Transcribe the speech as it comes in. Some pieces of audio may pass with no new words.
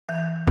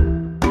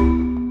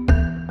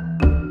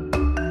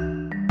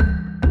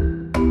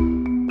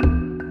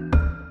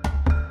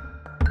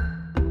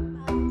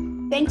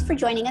thanks for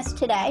joining us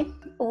today.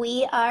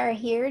 We are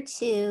here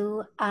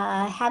to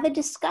have a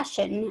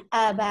discussion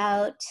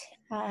about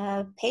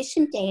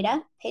patient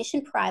data,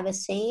 patient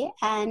privacy,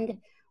 and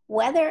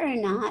whether or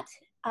not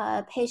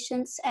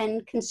patients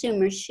and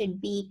consumers should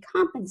be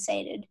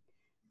compensated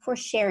for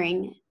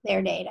sharing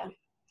their data.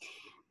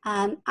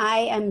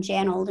 I am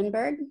Jan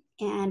Oldenburg,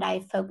 and I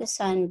focus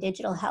on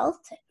digital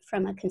health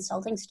from a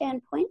consulting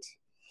standpoint.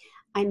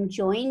 I'm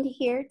joined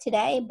here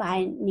today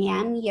by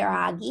Niam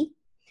Yaraghi,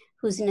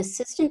 who's an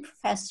assistant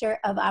professor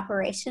of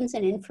operations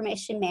and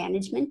information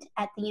management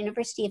at the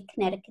University of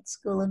Connecticut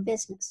School of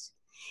Business.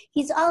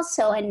 He's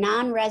also a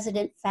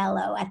non-resident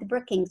fellow at the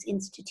Brookings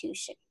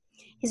Institution.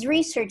 His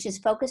research is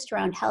focused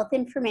around health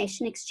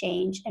information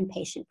exchange and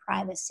patient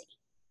privacy.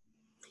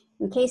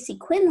 And Casey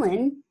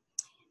Quinlan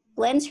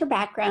blends her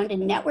background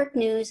in network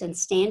news and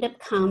stand-up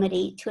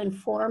comedy to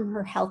inform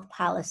her health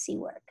policy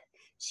work.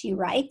 She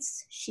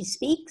writes, she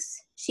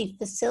speaks, she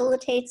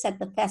facilitates at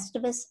the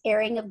Festivus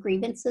airing of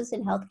grievances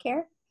in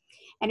healthcare,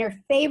 and her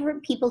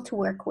favorite people to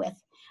work with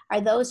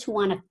are those who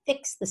want to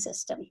fix the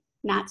system,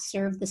 not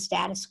serve the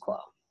status quo.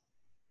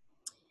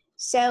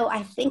 So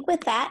I think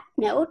with that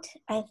note,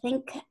 I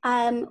think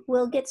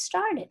we'll get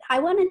started.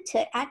 I wanted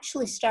to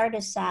actually start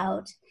us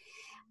out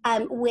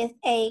with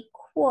a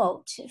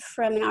quote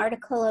from an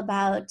article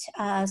about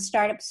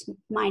startups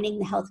mining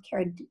the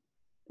healthcare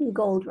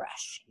gold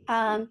rush.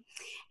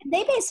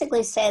 They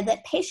basically said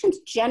that patients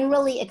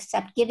generally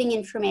accept giving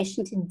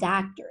information to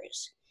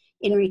doctors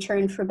in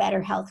return for better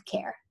health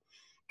care.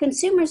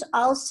 Consumers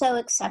also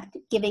accept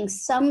giving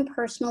some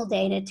personal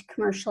data to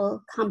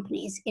commercial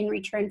companies in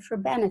return for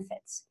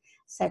benefits,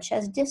 such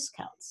as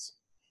discounts.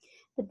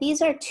 But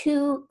these are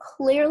two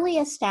clearly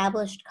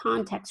established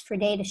contexts for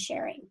data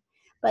sharing,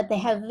 but they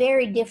have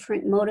very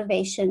different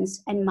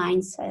motivations and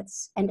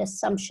mindsets and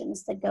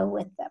assumptions that go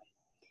with them.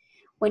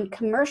 When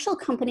commercial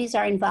companies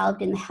are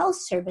involved in the health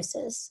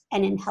services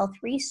and in health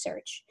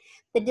research,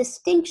 the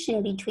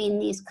distinction between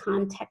these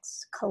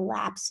contexts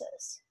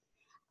collapses.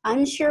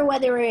 Unsure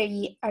whether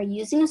we are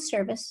using a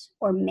service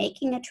or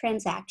making a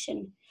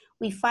transaction,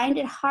 we find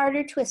it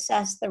harder to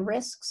assess the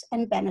risks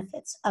and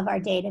benefits of our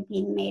data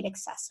being made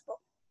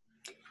accessible.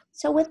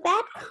 So with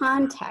that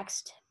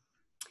context,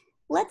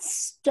 let's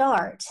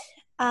start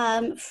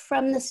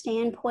from the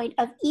standpoint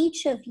of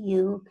each of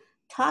you.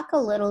 Talk a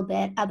little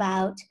bit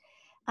about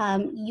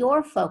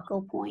your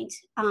focal point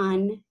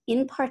on,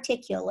 in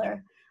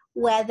particular,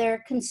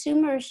 whether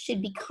consumers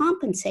should be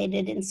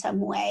compensated in some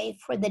way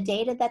for the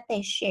data that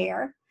they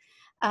share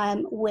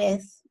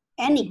with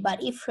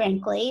anybody,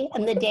 frankly,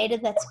 and the data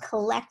that's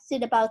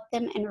collected about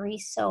them and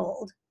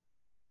resold,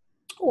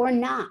 or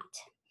not.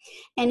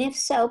 And if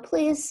so,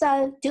 please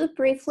do it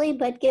briefly,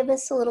 but give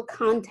us a little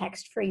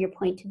context for your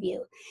point of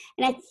view.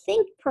 And I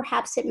think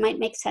perhaps it might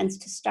make sense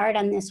to start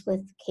on this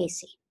with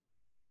Casey.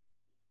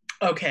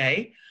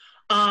 Okay.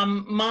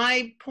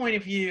 My point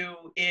of view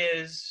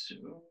is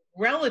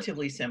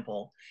relatively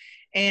simple,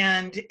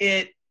 and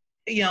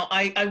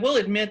I will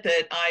admit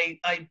that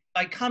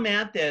I come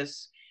at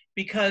this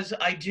because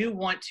I do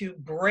want to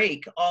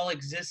break all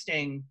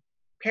existing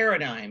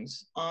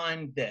paradigms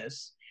on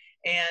this,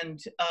 and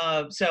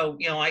so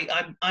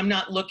I'm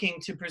not looking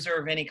to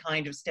preserve any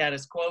kind of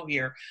status quo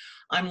here.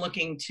 I'm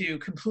looking to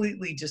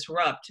completely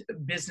disrupt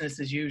business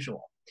as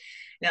usual.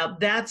 Now,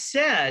 that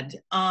said,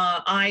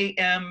 I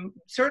am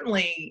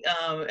certainly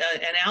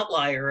an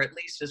outlier, at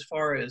least as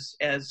far as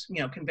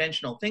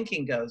conventional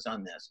thinking goes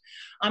on this.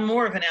 I'm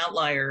more of an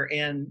outlier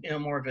and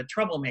more of a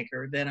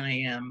troublemaker than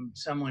I am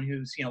someone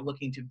who's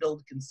looking to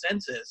build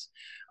consensus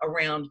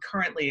around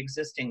currently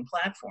existing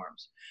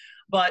platforms.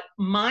 But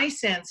my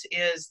sense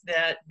is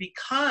that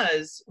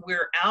because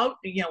we're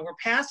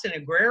past an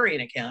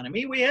agrarian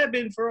economy, we have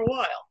been for a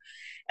while.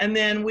 And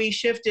then we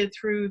shifted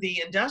through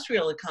the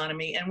industrial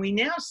economy, and we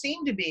now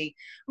seem to be,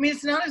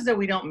 it's not as though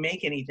we don't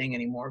make anything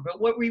anymore,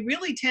 but what we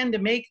really tend to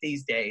make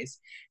these days,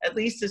 at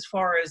least as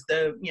far as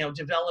the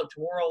developed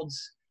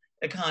world's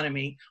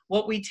economy,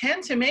 what we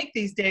tend to make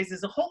these days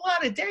is a whole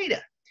lot of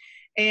data.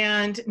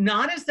 And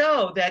not as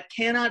though that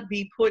cannot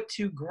be put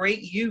to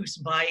great use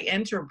by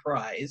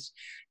enterprise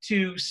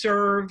to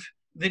serve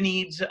the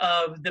needs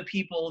of the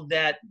people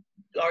that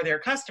are their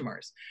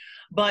customers.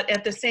 But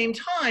at the same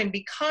time,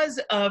 because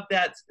of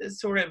that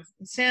sort of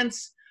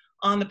sense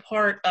on the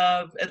part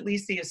of at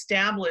least the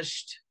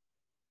established,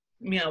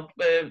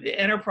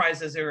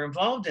 enterprises that are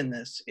involved in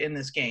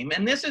this game,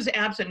 and this is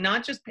absent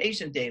not just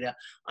patient data.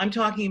 I'm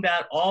talking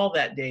about all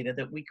that data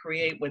that we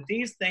create with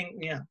these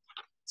things.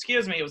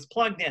 Excuse me, it was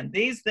plugged in.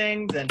 These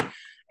things and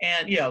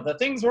the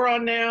things we're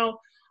on now,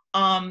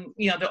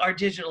 our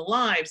digital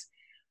lives.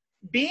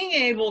 Being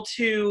able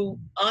to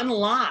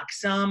unlock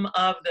some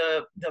of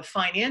the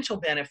financial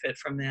benefit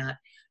from that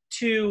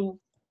to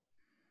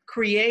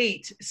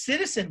create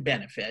citizen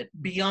benefit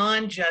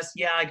beyond just,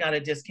 I got a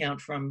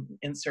discount from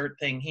insert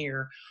thing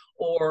here,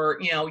 or,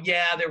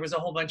 there was a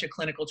whole bunch of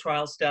clinical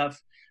trial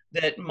stuff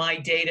that my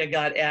data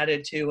got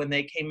added to and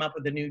they came up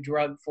with a new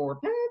drug for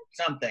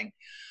something.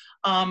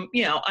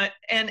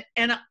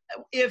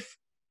 If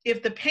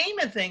if the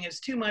payment thing is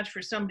too much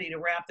for somebody to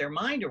wrap their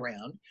mind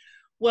around,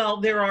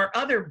 well, there are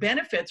other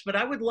benefits, but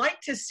I would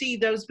like to see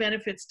those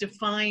benefits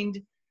defined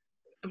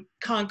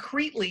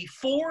concretely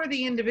for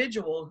the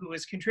individual who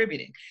is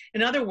contributing.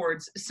 In other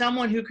words,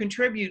 someone who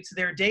contributes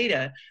their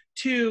data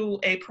to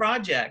a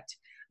project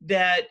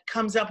that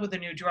comes up with a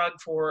new drug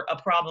for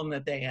a problem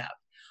that they have.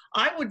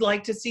 I would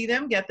like to see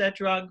them get that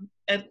drug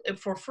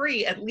for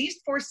free, at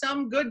least for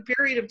some good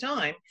period of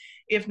time,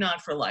 if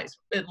not for life.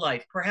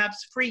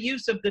 Perhaps free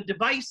use of the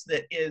device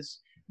that is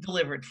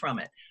delivered from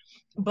it.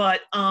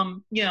 But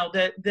you know,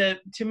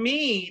 to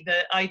me,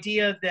 the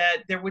idea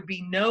that there would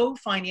be no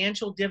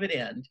financial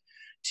dividend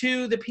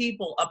to the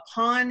people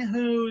upon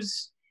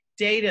whose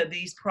data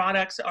these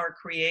products are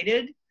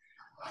created,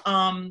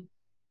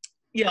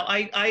 you know,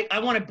 I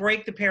want to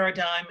break the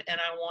paradigm, and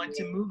I want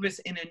to move us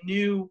in a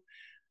new,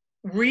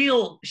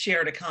 real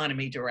shared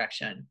economy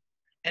direction,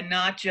 and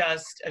not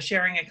just a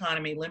sharing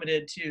economy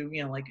limited to,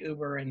 you know, like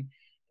Uber and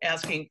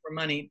asking for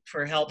money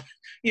for help,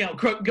 you know,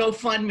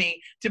 GoFundMe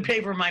to pay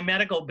for my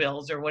medical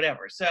bills or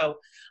whatever. So,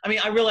 I mean,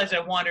 I realize I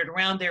wandered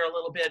around there a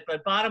little bit,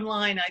 but bottom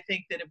line, I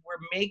think that if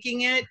we're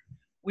making it,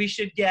 we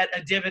should get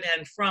a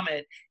dividend from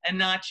it, and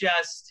not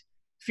just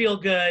feel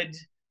good.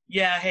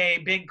 Yeah, hey,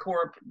 big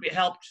corp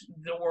helped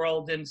the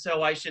world, and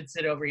so I should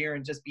sit over here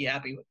and just be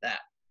happy with that.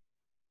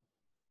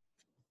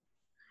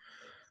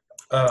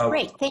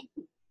 Great, thank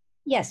you.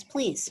 Yes,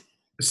 please.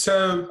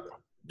 So,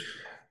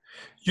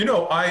 you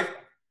know, I,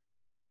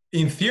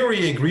 in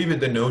theory, agree with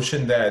the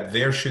notion that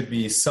there should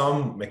be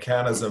some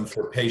mechanism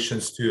for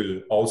patients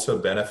to also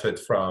benefit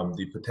from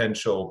the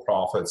potential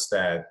profits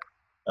that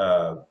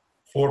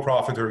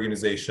for-profit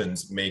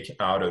organizations make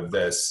out of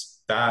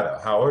this data.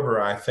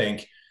 However, I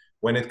think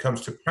when it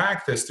comes to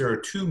practice, there are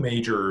two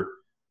major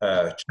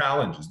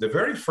challenges. The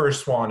very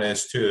first one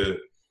is to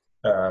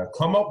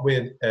come up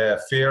with a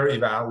fair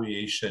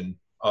evaluation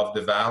of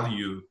the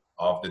value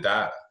of the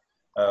data.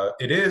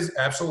 It is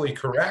absolutely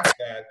correct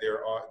that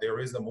there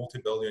is a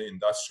multi-billion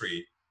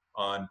industry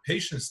on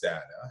patients'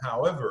 data.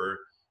 However,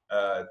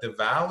 the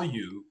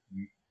value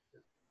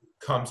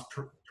comes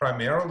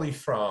primarily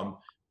from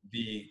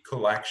the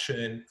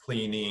collection,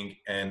 cleaning,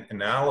 and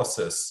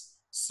analysis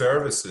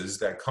services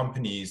that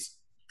companies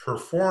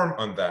perform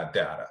on that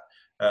data.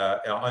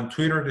 On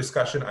Twitter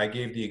discussion, I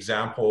gave the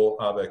example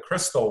of a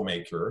crystal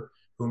maker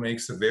who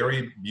makes a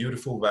very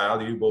beautiful,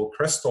 valuable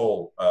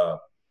crystal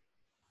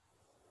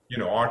you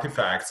know,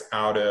 artifacts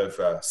out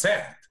of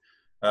sand.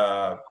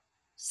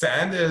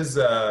 Sand is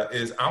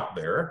out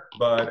there,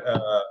 but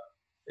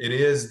it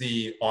is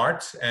the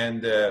art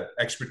and the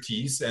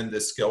expertise and the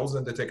skills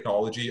and the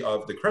technology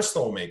of the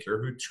crystal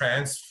maker who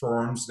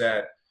transforms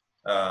that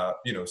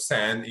you know,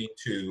 sand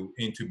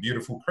into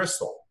beautiful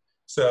crystal.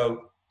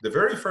 So the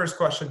very first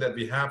question that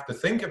we have to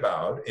think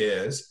about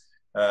is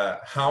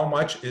how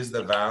much is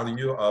the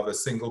value of a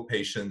single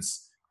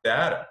patient's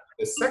data?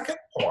 The second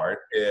part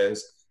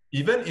is,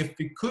 even if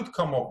we could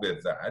come up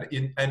with that,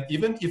 and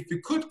even if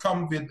we could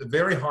come with a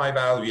very high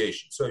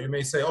valuation, so you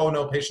may say, oh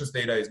no, patient's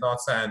data is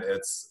not sand,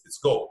 it's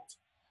gold.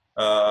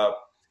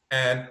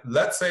 And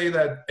let's say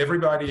that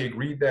everybody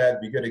agreed that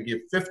we're going to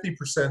give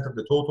 50% of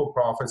the total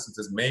profits that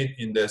is made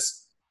in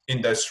this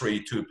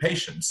industry to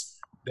patients.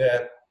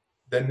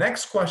 The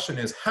next question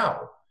is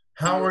how?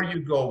 How are you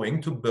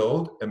going to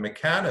build a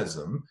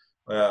mechanism,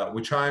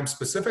 which I'm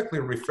specifically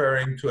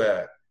referring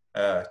to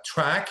a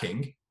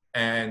tracking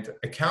and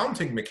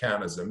accounting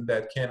mechanism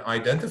that can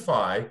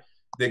identify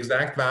the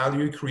exact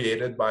value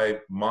created by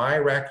my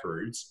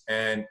records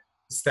and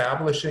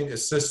establishing a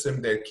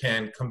system that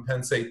can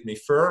compensate me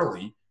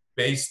fairly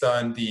based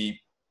on the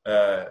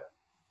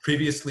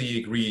previously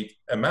agreed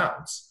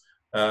amounts.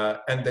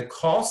 And the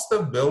cost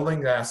of building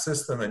that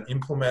system and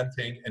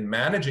implementing and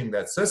managing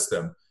that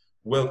system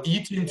will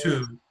eat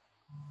into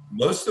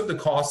most of the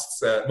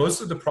costs,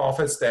 most of the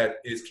profits that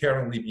is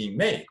currently being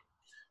made.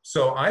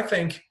 So I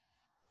think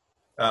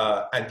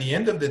at the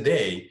end of the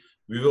day,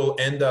 we will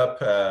end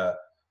up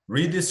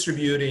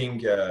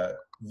redistributing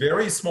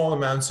very small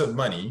amounts of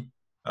money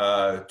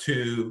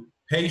to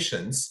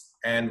patients,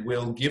 and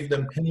we'll give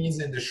them pennies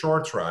in the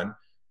short run.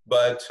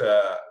 But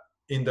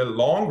in the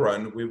long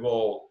run, we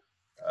will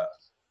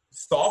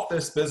stop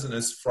this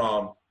business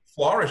from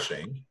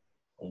flourishing,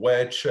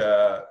 which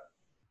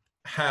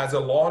has a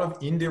lot of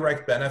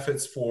indirect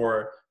benefits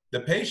for the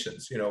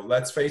patients. You know,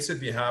 let's face it,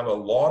 we have a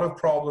lot of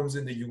problems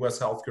in the US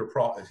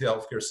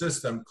healthcare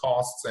system.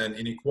 Costs and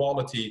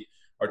inequality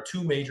are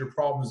two major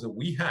problems that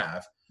we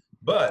have,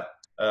 but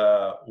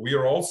we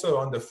are also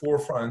on the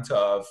forefront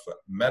of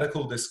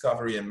medical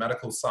discovery and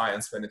medical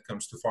science when it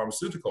comes to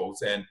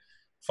pharmaceuticals and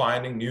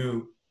finding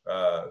new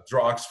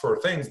drugs for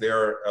things. There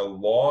are a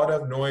lot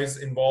of noise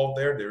involved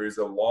there. There is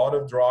a lot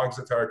of drugs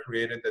that are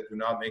created that do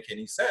not make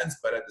any sense,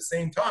 but at the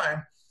same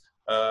time,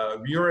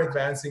 we are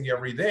advancing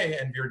every day,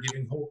 and we are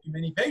giving hope to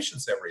many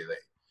patients every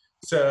day.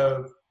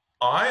 So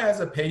I,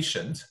 as a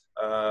patient,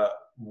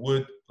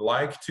 would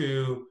like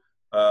to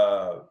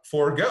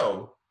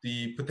forego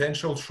the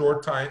potential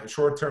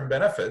short-term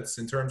benefits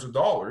in terms of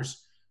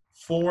dollars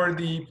for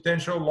the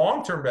potential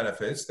long-term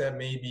benefits that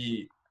may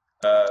be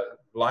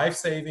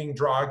life-saving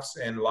drugs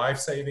and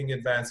life-saving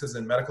advances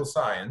in medical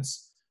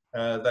science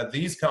that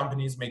these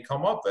companies may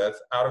come up with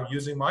out of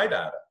using my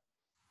data.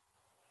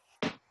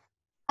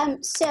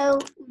 So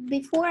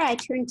before I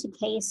turn to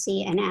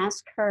Casey and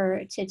ask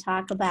her to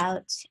talk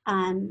about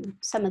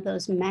some of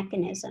those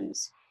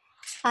mechanisms,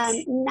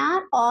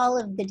 not all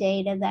of the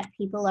data that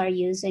people are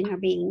using are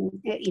being,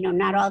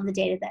 not all the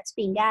data that's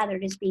being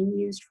gathered is being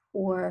used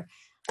for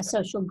a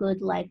social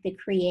good like the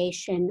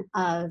creation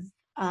of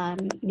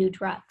new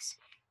drugs.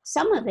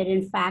 Some of it,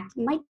 in fact,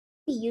 might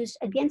be used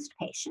against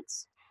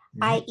patients,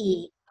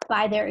 i.e.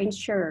 by their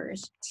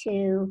insurers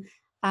to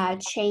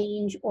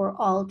change or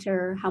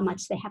alter how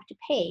much they have to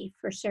pay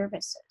for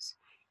services.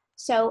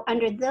 So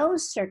under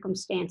those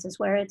circumstances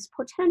where it's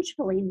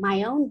potentially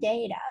my own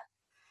data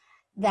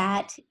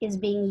that is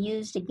being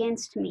used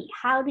against me,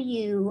 how do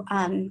you,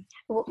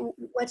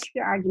 what's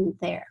your argument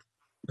there?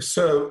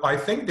 So I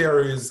think there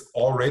is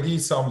already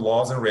some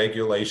laws and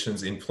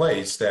regulations in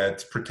place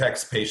that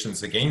protects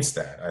patients against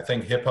that. I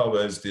think HIPAA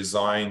was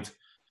designed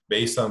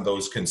based on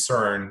those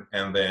concerns,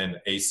 and then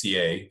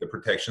ACA, the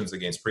protections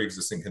against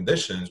pre-existing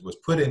conditions, was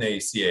put in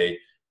ACA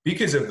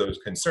because of those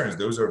concerns.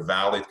 Those are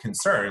valid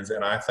concerns,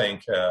 and I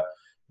think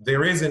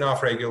there is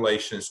enough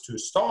regulations to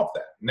stop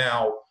that.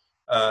 Now,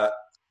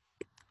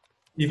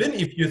 even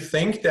if you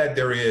think that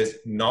there is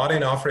not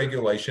enough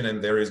regulation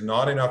and there is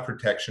not enough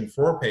protection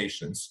for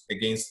patients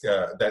against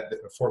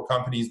for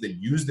companies that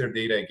use their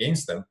data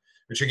against them,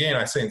 which again,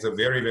 I say is a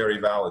very, very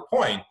valid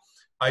point,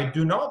 I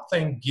do not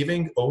think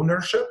giving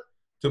ownership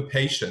to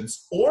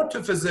patients or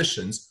to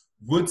physicians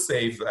would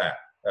save that,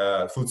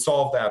 would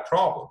solve that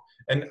problem.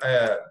 And,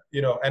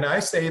 and I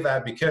say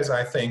that because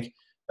I think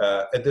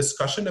a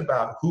discussion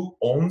about who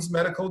owns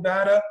medical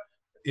data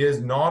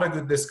is not a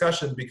good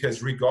discussion,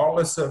 because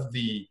regardless of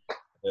the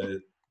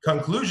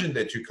conclusion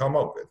that you come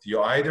up with, you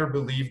either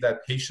believe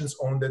that patients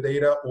own the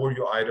data or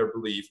you either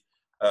believe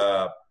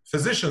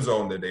physicians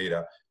own the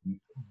data.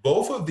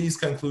 Both of these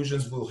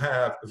conclusions will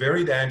have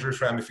very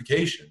dangerous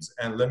ramifications.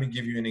 And let me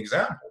give you an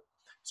example.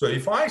 So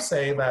if I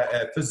say that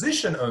a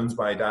physician owns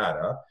my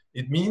data,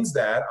 it means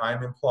that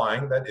I'm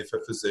implying that if a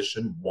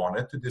physician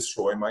wanted to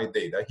destroy my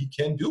data, he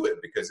can do it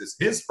because it's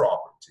his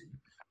property,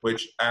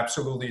 which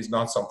absolutely is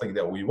not something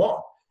that we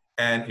want.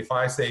 And if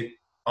I say,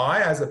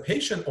 I as a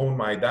patient own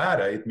my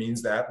data, it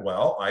means that,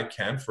 well, I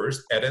can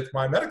first edit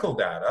my medical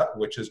data,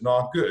 which is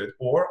not good,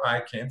 or I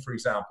can, for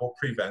example,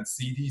 prevent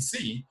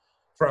CDC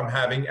from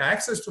having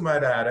access to my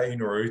data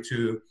in order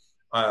to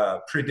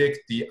predict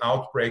the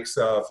outbreaks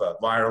of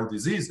viral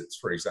diseases,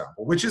 for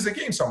example, which is,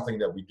 again, something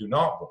that we do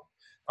not want.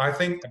 I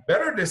think a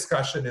better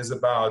discussion is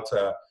about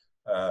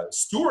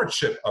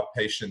stewardship of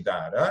patient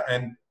data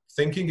and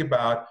thinking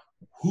about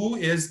who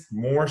is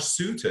more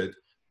suited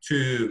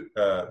to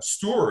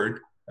steward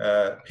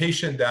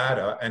patient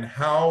data and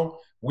how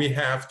we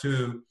have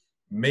to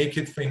make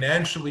it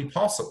financially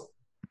possible.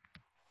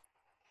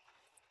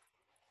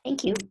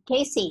 Thank you.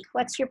 Casey,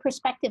 what's your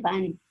perspective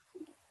on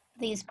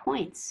these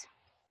points?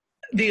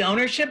 The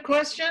ownership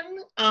question,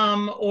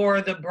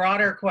 or the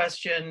broader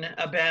question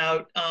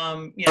about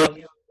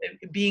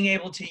being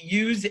able to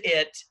use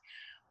it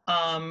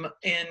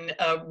in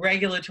a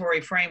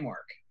regulatory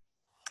framework?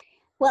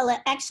 Well,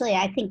 actually,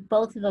 I think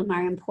both of them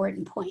are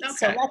important points.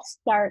 Okay. So let's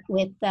start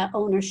with the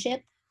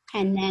ownership,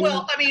 and then.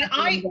 Well, I mean,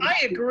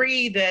 I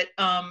agree that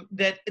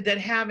that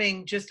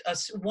having just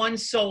one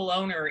sole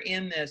owner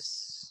in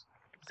this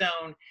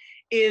zone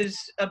is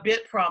a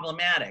bit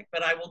problematic.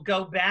 But I will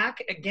go back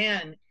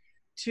again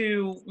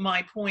to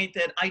my point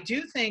that I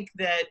do think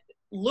that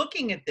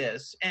looking at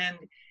this, and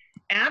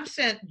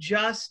absent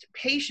just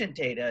patient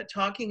data,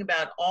 talking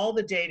about all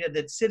the data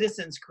that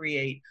citizens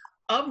create,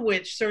 of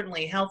which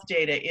certainly health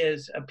data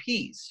is a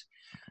piece,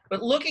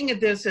 but looking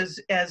at this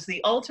as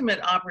the ultimate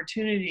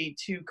opportunity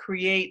to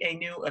create a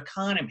new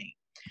economy.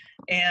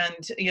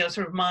 And,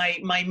 sort of my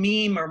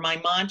meme or my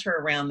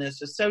mantra around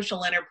this is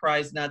social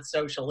enterprise, not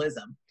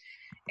socialism.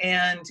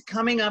 And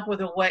coming up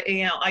with a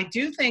way, I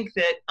do think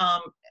that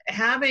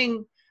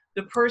having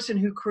the person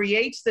who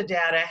creates the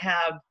data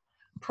have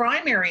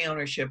primary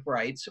ownership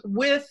rights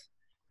with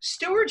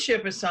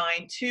stewardship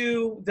assigned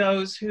to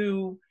those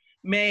who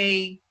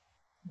may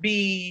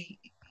be,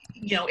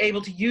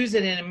 able to use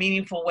it in a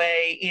meaningful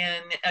way in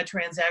a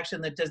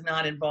transaction that does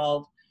not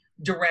involve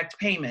direct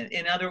payment.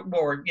 In other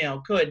words,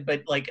 could,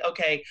 but like,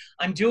 okay,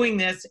 I'm doing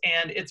this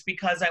and it's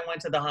because I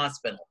went to the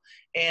hospital,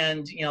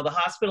 and, the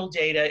hospital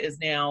data is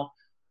now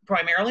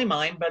primarily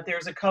mine, but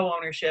there's a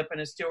co-ownership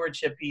and a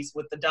stewardship piece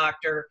with the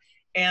doctor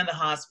and the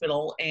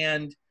hospital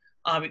and,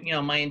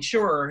 my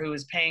insurer who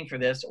is paying for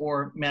this,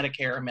 or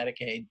Medicare or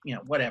Medicaid,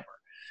 whatever.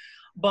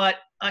 But,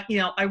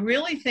 I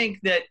really think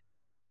that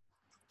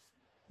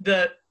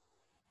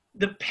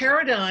the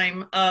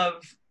paradigm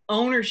of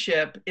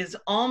ownership is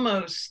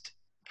almost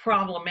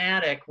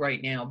problematic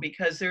right now,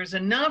 because there's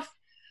enough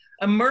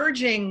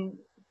emerging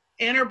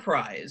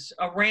enterprise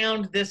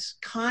around this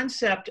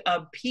concept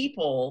of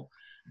people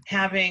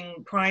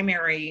having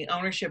primary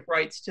ownership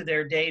rights to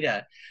their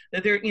data.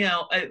 That there,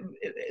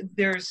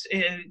 there's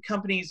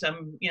companies,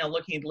 I'm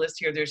looking at the list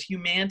here. There's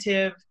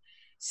Humantiv,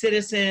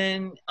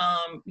 Ciitizen,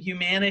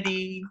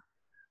 Humanity,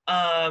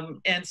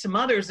 and some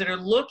others that are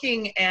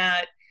looking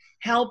at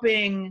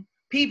helping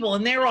people,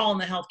 and they're all in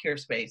the healthcare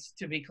space,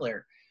 to be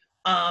clear.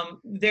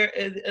 They're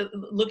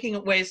looking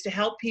at ways to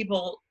help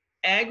people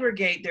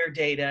aggregate their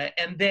data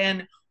and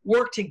then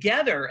work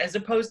together, as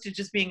opposed to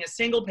just being a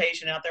single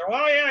patient out there.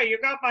 Oh yeah, you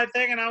got my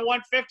thing and I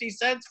want 50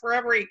 cents for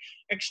every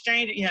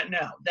exchange.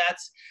 No,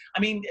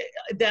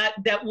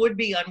 that would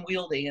be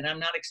unwieldy, and I'm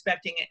not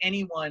expecting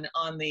anyone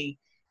on the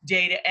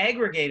data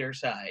aggregator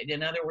side,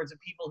 in other words, the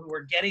people who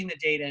are getting the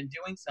data and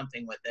doing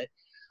something with it,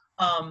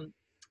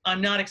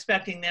 I'm not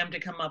expecting them to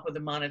come up with a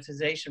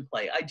monetization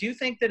play. I do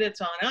think that it's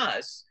on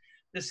us,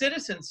 the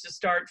citizens, to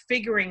start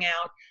figuring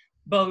out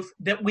both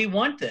that we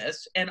want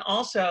this and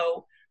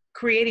also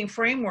creating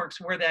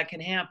frameworks where that can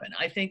happen.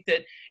 I think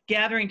that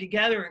gathering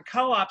together in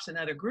co-ops and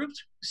other group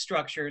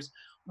structures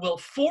will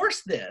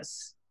force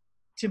this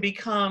to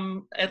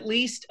become at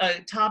least a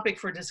topic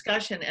for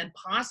discussion and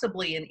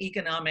possibly an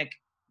economic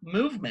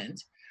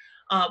movement.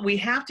 We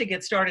have to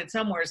get started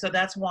somewhere. So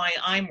that's why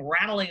I'm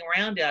rattling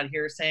around out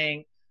here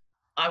saying,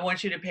 I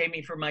want you to pay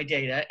me for my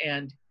data,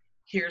 and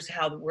here's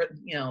how,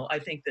 I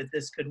think that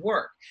this could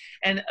work.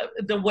 And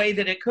the way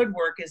that it could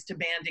work is to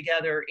band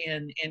together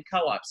in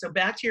co-ops. So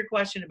back to your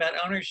question about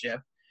ownership.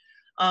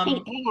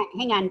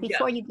 Hang on.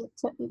 Before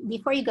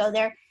you go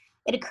there,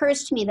 it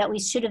occurs to me that we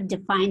should have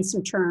defined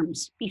some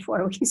terms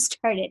before we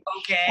started.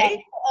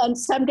 Okay. And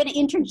so I'm going to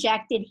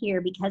interject it here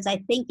because I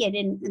think it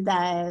in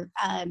the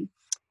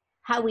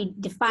how we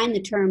define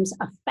the terms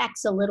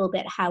affects a little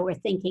bit how we're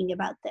thinking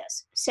about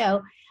this.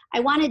 So I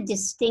want to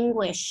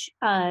distinguish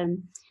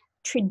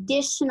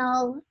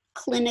traditional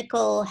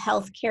clinical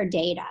healthcare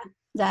data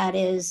that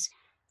is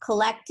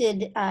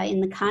collected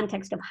in the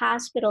context of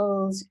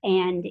hospitals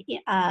and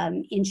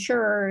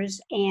insurers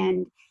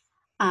and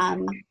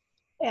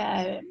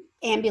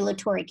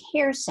ambulatory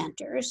care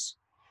centers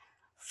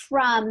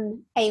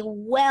from a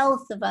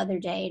wealth of other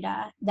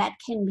data that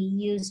can be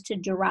used to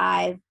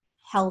derive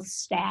health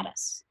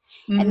status.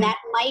 Mm-hmm. And that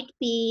might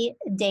be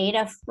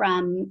data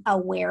from a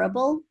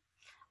wearable,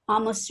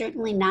 almost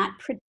certainly not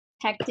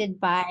protected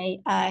by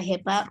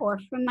HIPAA, or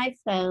from my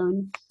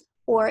phone,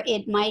 or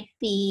it might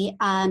be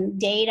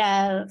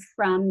data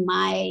from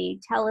my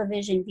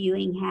television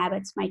viewing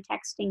habits, my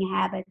texting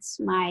habits,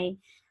 my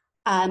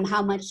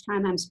how much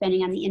time I'm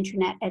spending on the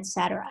internet,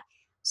 etc.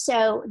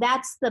 So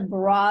that's the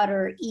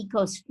broader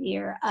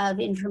ecosphere of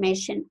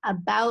information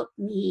about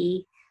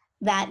me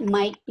that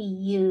might be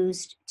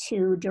used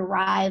to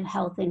derive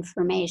health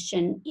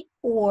information,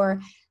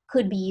 or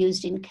could be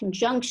used in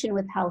conjunction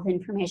with health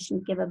information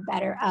to give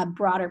a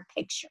broader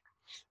picture.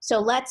 So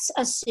let's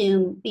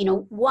assume,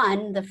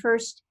 one, the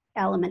first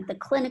element, the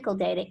clinical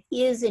data,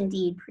 is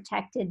indeed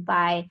protected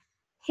by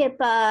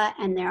HIPAA,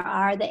 and there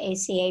are the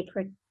ACA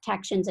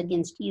protections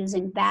against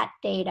using that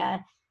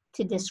data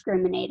to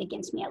discriminate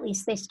against me. At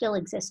least they still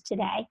exist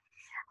today.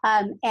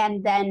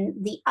 And then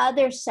the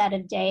other set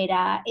of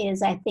data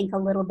is, I think, a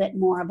little bit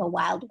more of a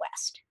Wild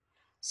West.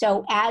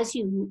 So as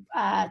you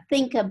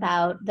think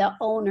about the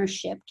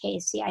ownership,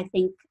 Casey, I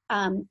think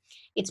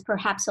it's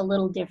perhaps a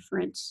little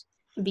different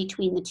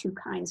between the two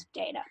kinds of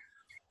data.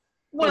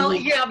 Well,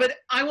 yeah, but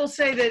I will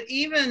say that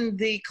even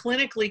the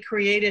clinically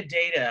created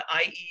data,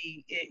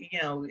 i.e.,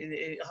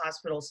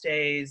 hospital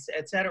stays,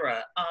 et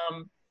cetera,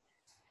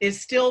 is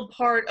still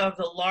part of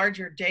the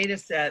larger data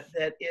set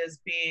that is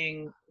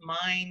being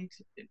mined,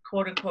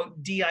 quote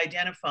unquote,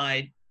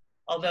 de-identified,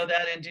 although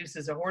that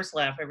induces a horse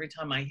laugh every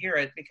time I hear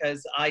it,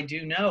 because I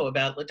do know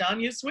about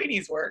LaTanya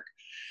Sweeney's work.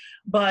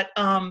 But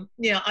I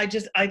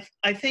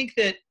think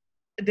that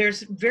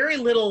there's very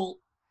little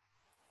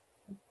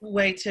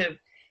way to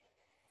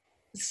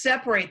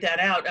separate that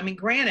out. I mean,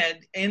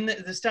 granted, in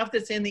the stuff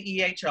that's in the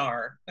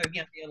EHR,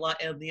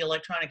 the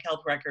electronic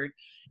health record,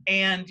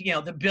 and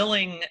the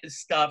billing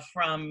stuff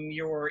from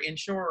your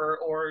insurer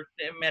or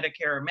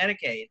Medicare or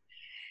Medicaid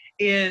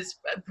is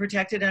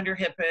protected under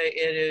HIPAA.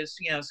 It is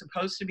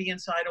supposed to be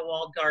inside a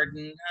walled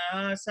garden.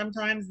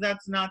 Sometimes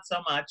that's not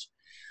so much,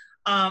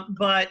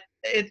 but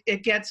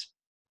it gets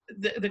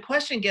the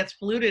question gets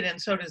polluted,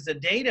 and so does the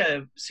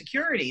data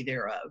security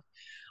thereof,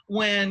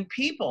 when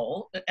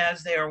people,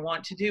 as they are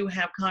wont to do,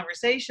 have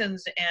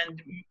conversations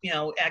and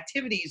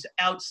activities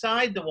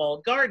outside the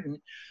walled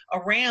garden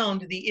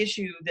around the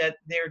issue that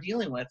they're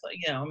dealing with. All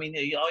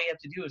you have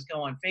to do is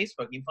go on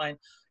Facebook. You find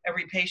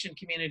every patient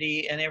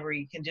community and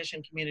every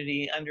condition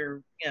community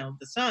under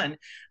the sun.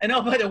 And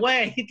oh, by the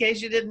way, in case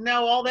you didn't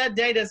know, all that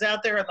data is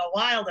out there in the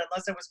wild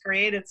unless it was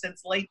created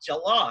since late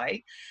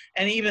July.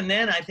 And even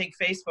then, I think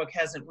Facebook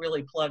hasn't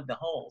really plugged the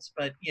holes.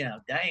 But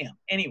damn.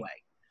 Anyway.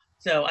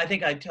 So I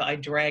think I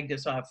dragged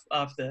us off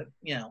the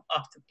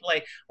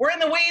play. We're in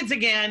the weeds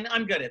again.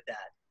 I'm good at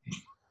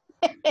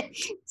that.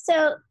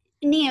 So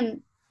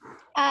Niam,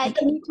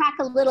 can you talk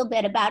a little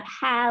bit about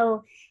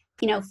how,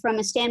 from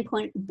a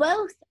standpoint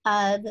both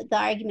of the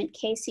argument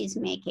Casey's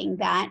making,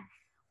 that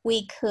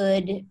we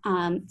could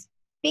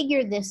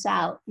figure this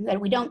out, that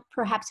we don't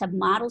perhaps have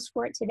models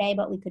for it today,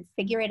 but we could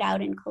figure it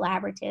out in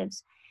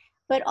collaboratives.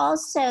 But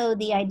also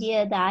the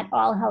idea that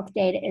all health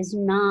data is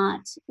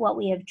not what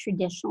we have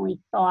traditionally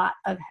thought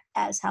of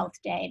as health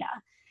data,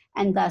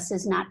 and thus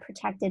is not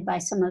protected by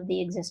some of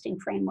the existing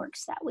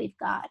frameworks that we've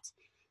got.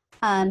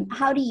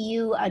 How do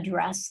you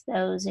address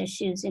those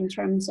issues in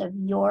terms of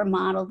your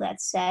model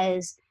that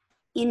says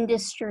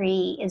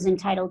industry is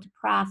entitled to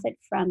profit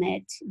from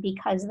it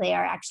because they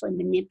are actually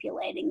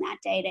manipulating that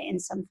data in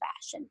some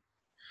fashion?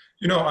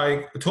 You know,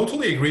 I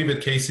totally agree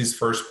with Casey's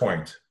first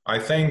point. I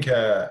think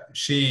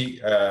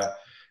she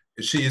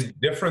is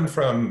different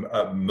from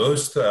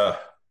most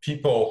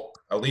people,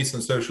 at least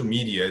on social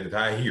media, that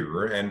I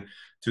hear. And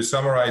to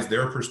summarize,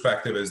 their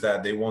perspective is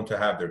that they want to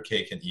have their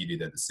cake and eat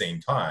it at the same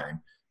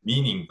time,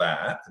 meaning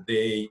that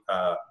they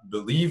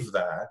believe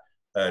that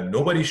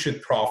nobody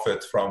should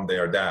profit from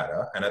their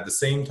data, and at the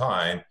same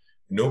time,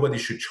 nobody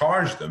should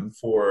charge them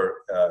for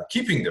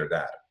keeping their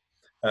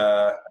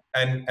data.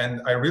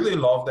 And I really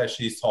love that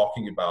she's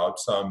talking about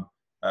some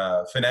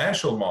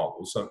financial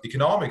models, some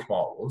economic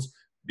models,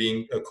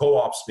 being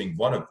co-ops being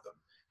one of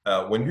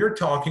them. When we're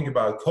talking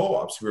about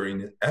co-ops, we're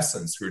in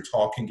essence, we're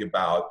talking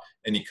about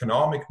an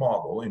economic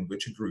model in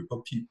which a group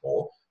of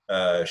people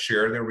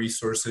share their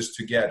resources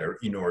together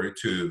in order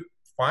to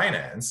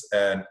finance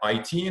an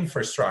IT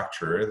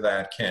infrastructure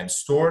that can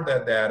store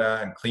that data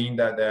and clean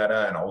that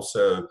data, and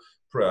also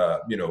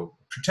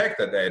protect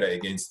that data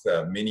against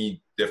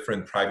many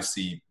different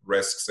privacy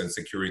risks and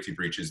security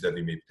breaches that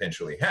we may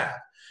potentially have.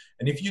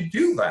 And if you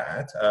do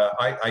that,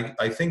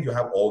 I think you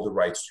have all the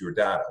rights to your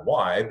data.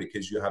 Why?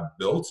 Because you have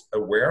built a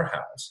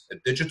warehouse, a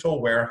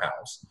digital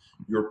warehouse.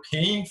 You're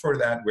paying for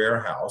that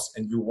warehouse,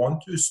 and you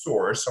want to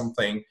store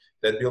something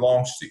that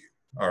belongs to you,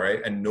 all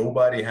right? And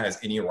nobody has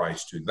any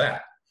rights to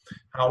that.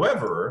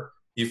 However,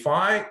 if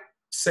I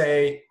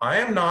say I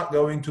am not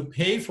going to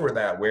pay for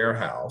that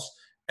warehouse,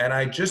 and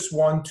I just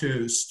want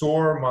to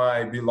store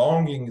my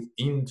belongings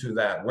into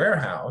that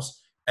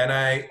warehouse, and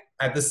I,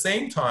 at the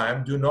same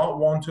time, do not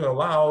want to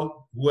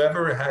allow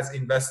whoever has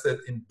invested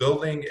in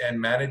building and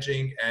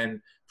managing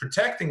and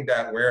protecting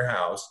that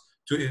warehouse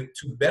to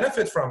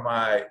benefit from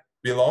my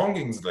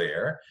belongings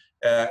there,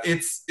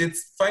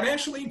 it's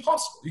financially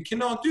impossible. You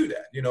cannot do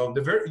that.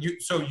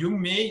 So you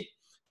may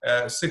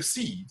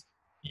succeed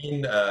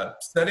in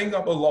setting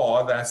up a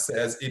law that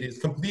says it is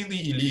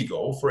completely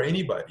illegal for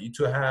anybody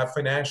to have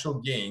financial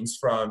gains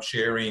from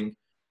sharing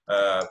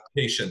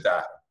patient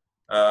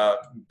data.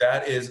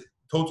 That is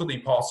totally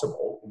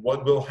possible.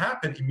 What will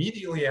happen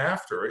immediately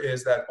after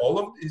is that all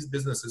of these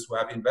businesses who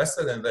have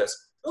invested in this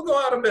will go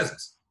out of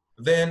business.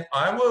 Then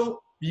I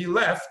will be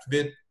left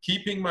with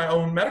keeping my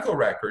own medical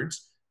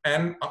records,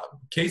 and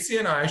Casey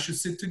and I should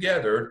sit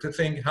together to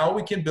think how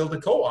we can build a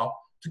co-op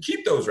to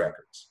keep those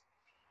records.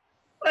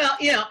 Well,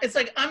 it's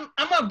like I'm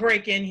gonna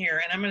break in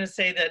here, and I'm gonna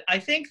say that I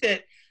think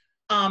that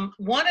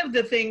one of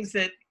the things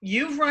that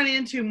you've run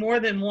into more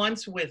than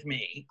once with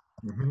me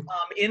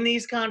in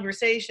these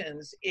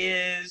conversations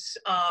is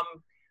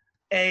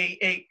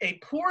a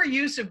poor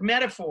use of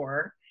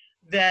metaphor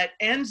that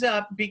ends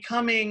up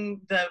becoming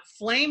the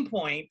flame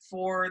point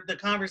for the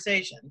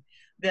conversation.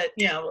 That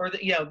or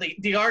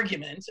the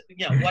argument,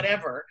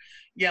 whatever,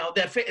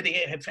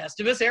 the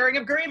Festivus airing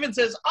of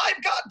grievances.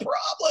 I've got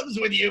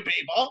problems with you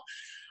people.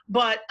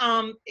 But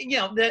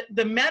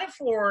the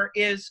metaphor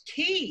is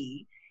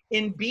key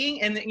in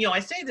being, and I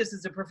say this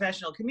as a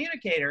professional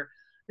communicator,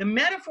 the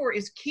metaphor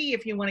is key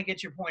if you want to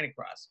get your point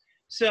across.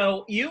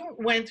 So you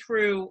went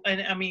through,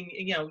 and I mean,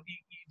 you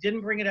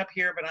didn't bring it up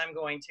here, but I'm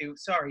going to.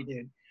 Sorry,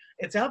 dude.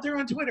 It's out there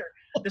on Twitter.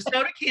 The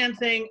soda can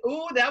thing.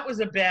 Ooh, that was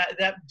a bad.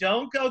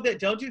 Don't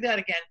do that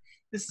again.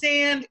 The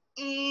sand.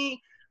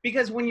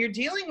 Because when you're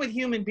dealing with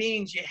human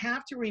beings, you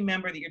have to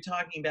remember that you're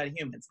talking about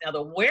humans. Now,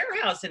 the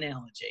warehouse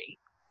analogy.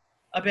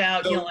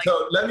 About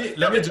so let me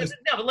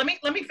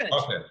finish.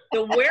 Okay.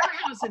 The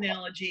warehouse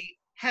analogy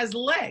has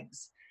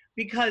legs,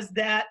 because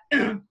that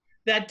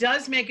that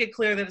does make it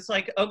clear that it's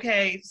like,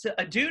 okay, so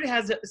a dude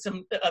has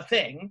a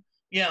thing,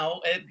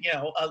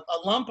 a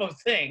lump of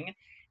thing,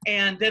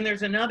 and then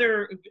there's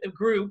another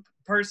group,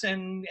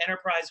 person,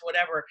 enterprise,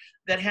 whatever,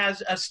 that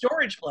has a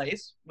storage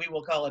place, we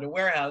will call it a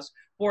warehouse,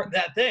 for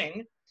that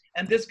thing,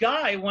 and this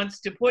guy wants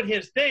to put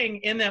his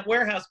thing in that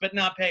warehouse but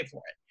not pay for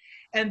it.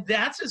 And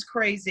that's as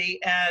crazy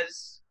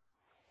as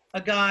a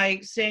guy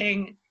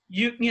saying,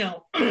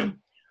 I'm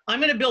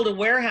going to build a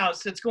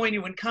warehouse that's going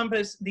to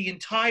encompass the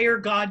entire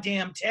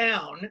goddamn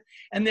town,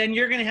 and then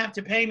you're going to have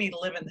to pay me to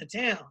live in the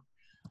town.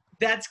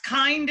 That's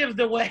kind of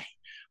the way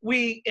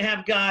we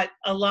have got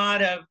a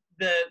lot of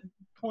the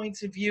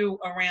points of view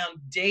around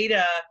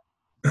data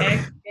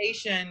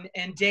aggregation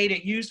and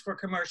data used for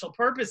commercial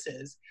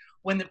purposes,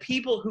 when the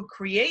people who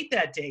create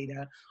that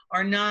data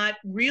are not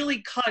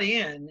really cut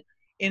in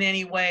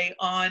any way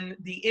on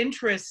the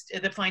interest,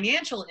 the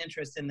financial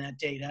interest in that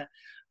data,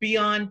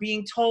 beyond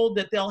being told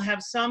that they'll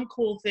have some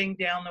cool thing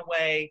down the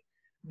way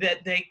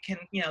that they can,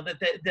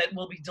 that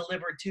will be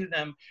delivered to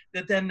them,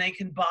 that then they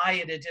can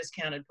buy at a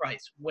discounted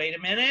price. Wait a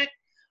minute,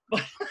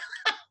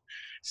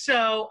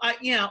 So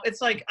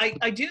it's like,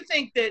 I do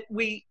think that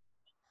we,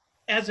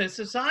 as a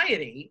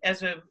society,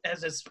 as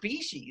a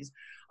species,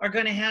 are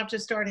going to have to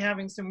start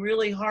having some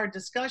really hard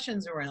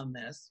discussions around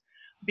this,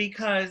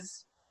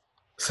 because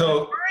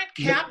the current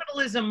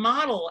capitalism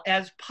model,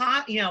 as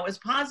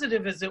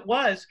positive as it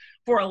was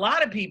for a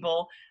lot of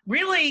people,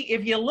 really,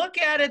 if you look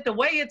at it, the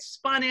way it's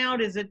spun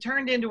out is it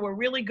turned into a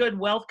really good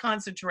wealth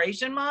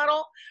concentration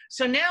model.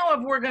 So now,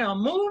 if we're going to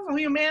move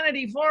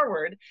humanity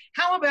forward,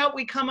 how about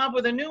we come up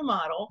with a new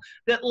model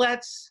that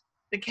lets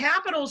the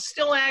capital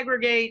still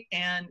aggregate,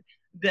 and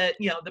that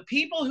the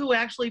people who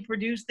actually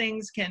produce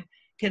things can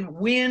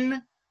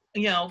win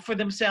for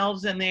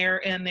themselves and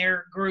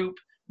their group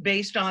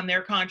based on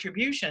their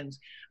contributions,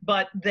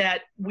 but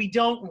that we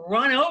don't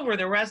run over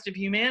the rest of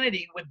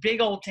humanity with big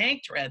old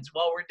tank treads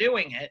while we're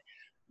doing it,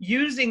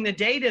 using the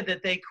data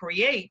that they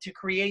create to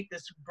create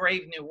this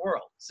brave new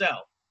world.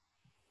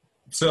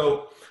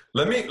 So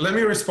let me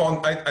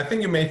respond. I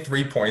think you made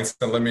 3 points,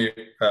 and let me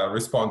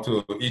respond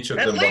to each of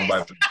them one by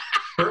one.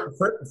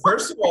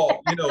 First of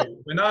all,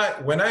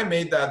 when I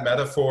made that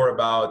metaphor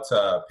about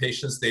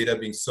patients' data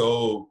being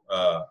so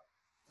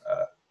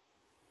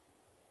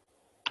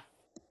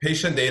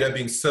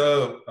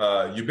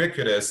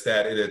ubiquitous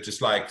that it is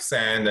just like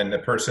sand, and the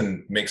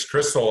person makes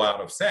crystal out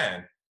of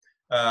sand.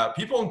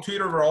 People on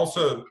Twitter were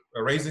also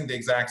raising the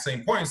exact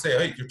same point and say,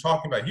 hey, you're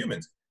talking about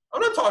humans. I'm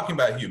not talking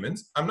about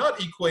humans. I'm not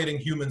equating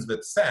humans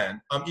with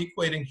sand. I'm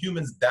equating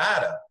humans'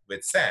 data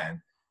with sand.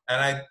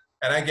 And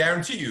I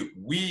guarantee you,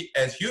 we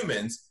as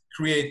humans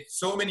create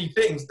so many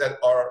things that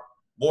are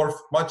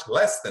worth much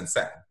less than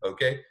sand,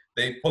 okay?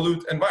 They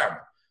pollute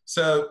environment.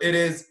 So it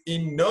is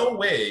in no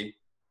way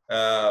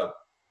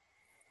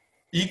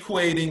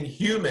equating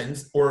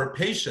humans or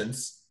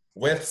patients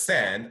with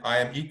sand. I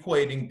am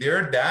equating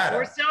their data.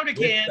 Or soda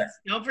cans.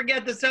 Don't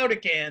forget the soda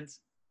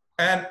cans.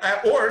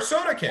 Or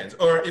soda cans.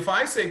 Or if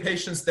I say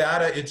patients'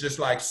 data, it's just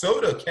like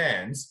soda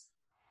cans.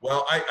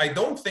 Well, I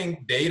don't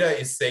think data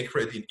is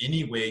sacred in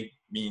any way,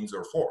 means,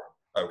 or form.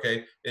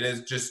 Okay? It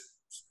is just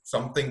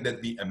something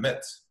that we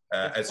emit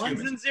as humans.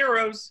 Ones and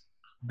zeros.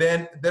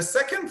 Then the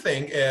second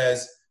thing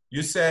is,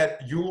 you said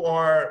you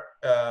are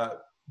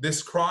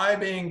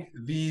describing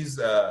these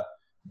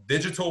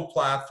digital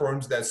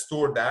platforms that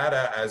store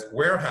data as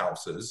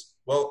warehouses.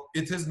 Well,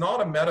 it is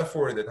not a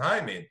metaphor that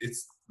I made.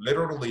 It's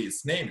literally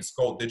its name. It's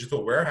called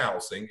digital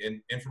warehousing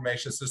in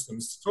information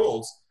systems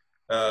tools.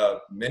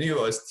 Many of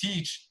us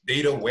teach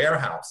data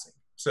warehousing.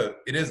 So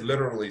it is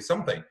literally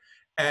something.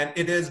 And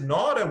it is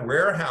not a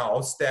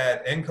warehouse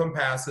that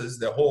encompasses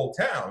the whole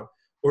town,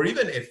 or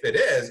even if it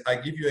is, I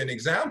give you an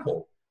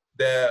example.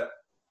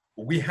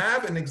 We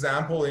have an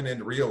example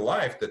in real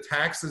life, the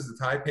taxes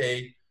that I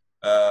pay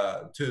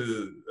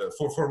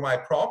for my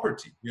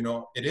property.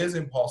 It is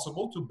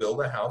impossible to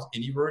build a house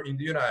anywhere in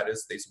the United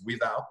States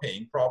without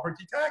paying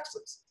property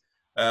taxes.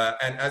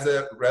 And as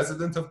a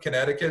resident of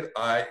Connecticut,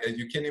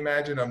 you can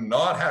imagine I'm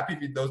not happy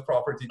with those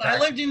property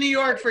taxes. I lived in New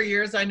York for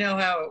years. I know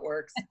how it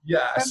works.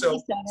 Yeah.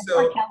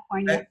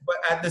 But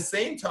at the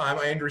same time,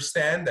 I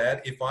understand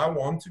that if I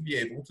want to be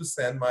able to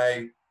send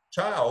my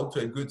child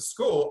to a good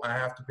school, I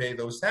have to pay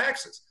those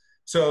taxes.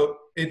 So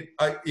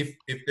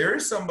if there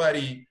is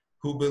somebody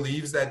who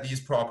believes that these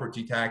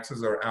property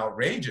taxes are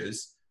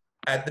outrageous,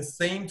 at the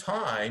same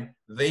time,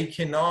 they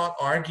cannot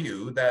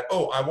argue that,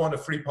 oh, I want a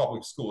free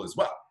public school as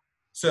well.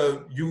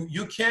 So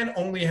you can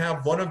only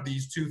have one of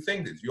these two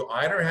things. You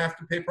either have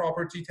to pay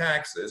property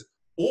taxes,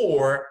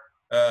 or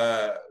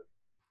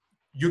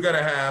you're going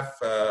to have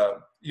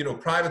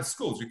private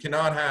schools. You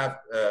cannot have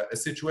a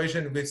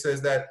situation which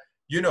says that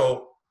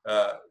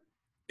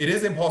it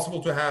is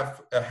impossible to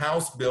have a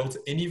house built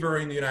anywhere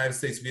in the United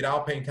States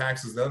without paying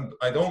taxes. Then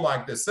I don't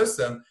like this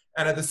system,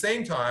 and at the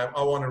same time,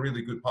 I want a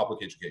really good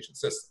public education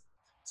system.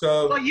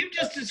 So, well, you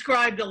just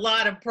described a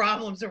lot of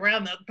problems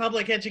around the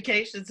public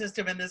education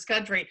system in this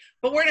country,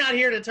 but we're not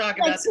here to talk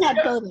about that.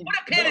 Not go there. Put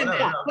a pin in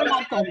that.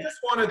 I just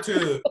wanted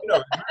to,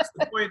 address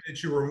the point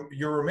that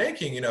you were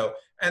making,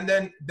 And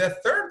then the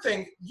third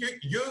thing,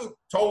 you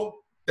told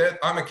that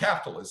I'm a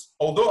capitalist.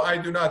 Although I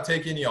do not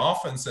take any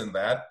offense in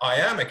that, I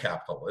am a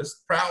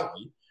capitalist,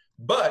 proudly.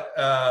 But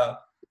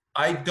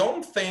I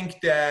don't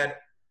think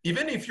that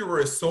even if you were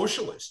a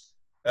socialist,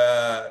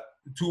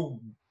 to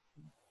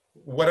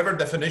whatever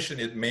definition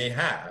it may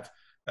have,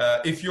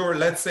 if you're,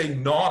 let's say,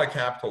 not a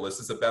capitalist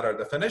is a better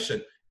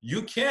definition,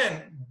 you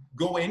can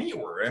go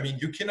anywhere. I mean,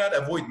 you cannot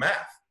avoid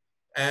math.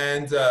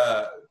 And,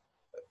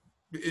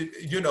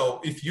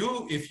 if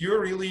you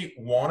really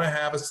want to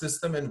have a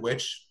system in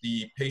which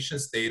the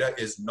patient's data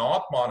is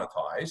not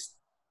monetized,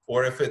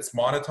 or if it's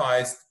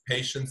monetized,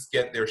 patients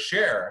get their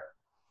share,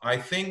 I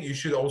think you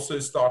should also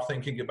start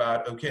thinking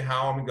about, okay,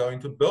 how am I going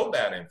to build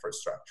that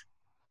infrastructure?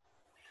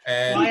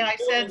 And why I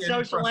said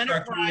social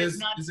enterprise,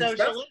 not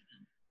socialism.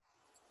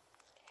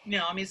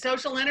 No, I mean,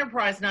 social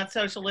enterprise, not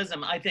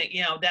socialism. I think,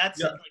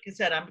 that's, like I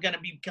said, I'm going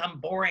to become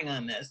boring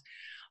on this,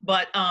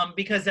 but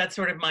because that's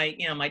sort of my,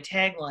 my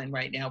tagline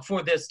right now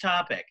for this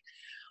topic.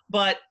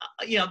 But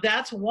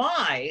that's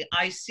why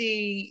I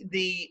see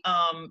the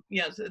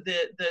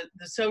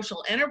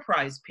social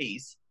enterprise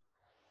piece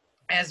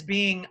as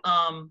being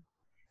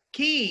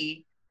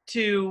key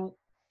to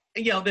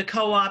the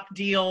co-op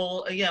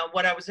deal,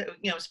 what I was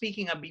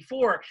speaking of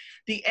before,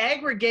 the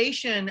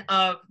aggregation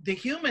of the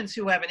humans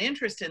who have an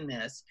interest in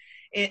this,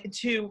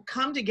 to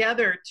come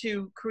together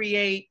to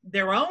create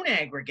their own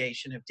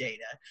aggregation of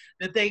data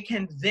that they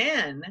can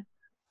then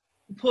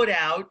put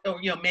out or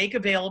make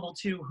available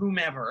to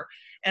whomever.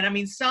 And I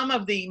mean, some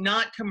of the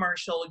not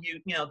commercial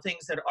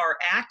things that are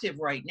active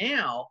right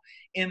now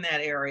in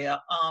that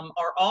area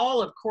are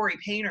all of Corey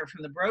Painter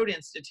from the Broad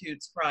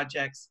Institute's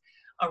projects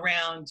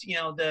around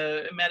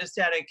the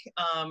metastatic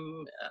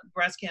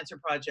breast cancer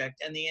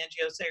project and the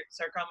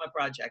angiosarcoma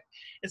project,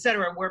 et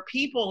cetera, where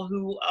people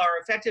who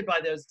are affected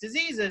by those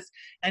diseases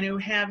and who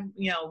have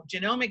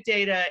genomic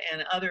data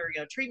and other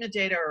treatment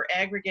data are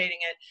aggregating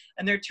it,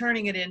 and they're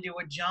turning it into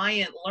a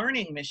giant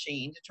learning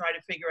machine to try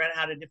to figure out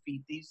how to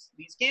defeat these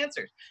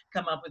cancers,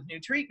 come up with new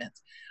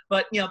treatments.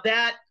 But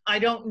that, I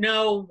don't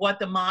know what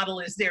the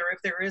model is there,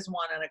 if there is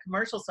one on a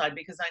commercial side,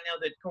 because I know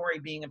that Corey,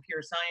 being a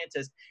pure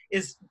scientist,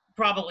 is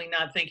probably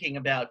not thinking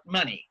about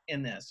money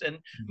in this, and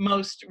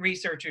most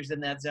researchers in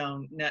that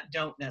zone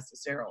don't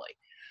necessarily,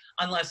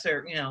 unless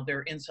they're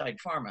they're inside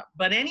pharma.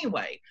 But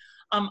anyway,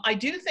 I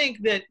do think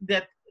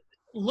that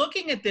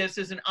looking at this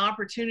as an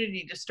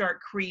opportunity to start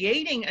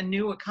creating a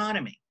new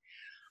economy,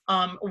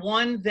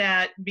 one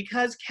that,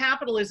 because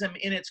capitalism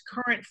in its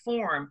current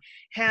form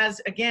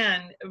has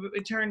again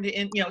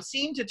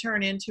seemed to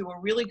turn into a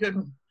really good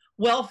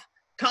wealth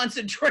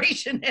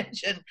concentration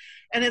engine.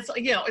 And it's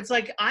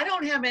like, I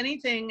don't have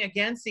anything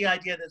against the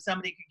idea that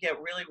somebody could get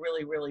really,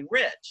 really, really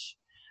rich.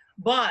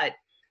 But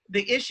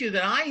the issue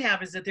that I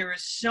have is that there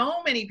is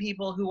so many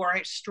people who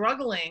are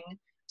struggling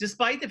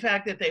despite the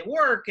fact that they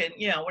work and,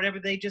 whatever,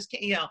 they just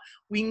can't,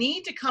 we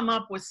need to come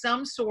up with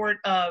some sort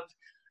of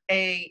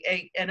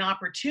an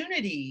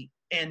opportunity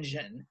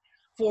engine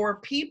for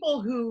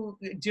people who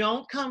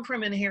don't come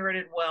from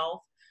inherited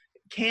wealth,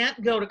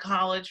 can't go to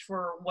college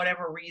for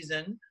whatever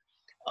reason,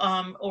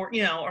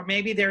 or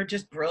maybe they're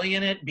just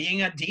brilliant at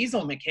being a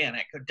diesel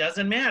mechanic. It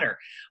doesn't matter.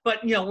 But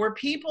we're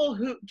people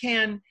who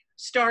can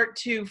start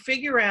to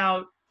figure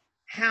out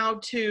how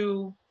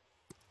to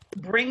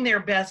bring their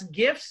best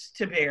gifts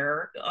to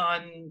bear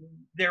on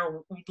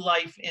their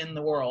life in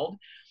the world,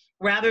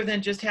 rather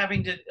than just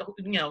having to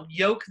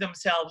yoke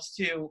themselves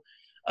to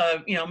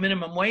a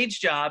minimum wage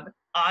job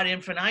ad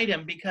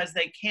infinitum because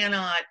they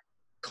cannot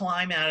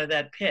climb out of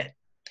that pit.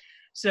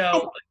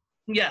 So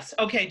yes,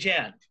 okay,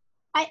 Jan.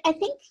 I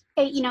think,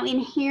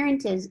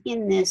 inherent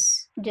in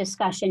this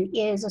discussion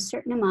is a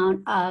certain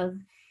amount of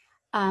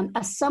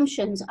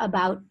assumptions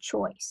about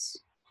choice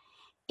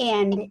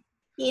and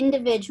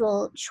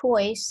individual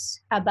choice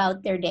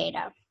about their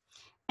data.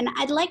 And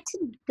I'd like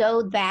to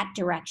go that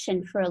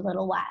direction for a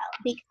little while,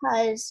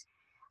 because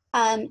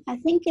I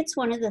think it's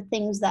one of the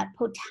things that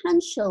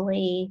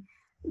potentially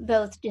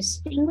both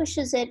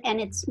distinguishes it,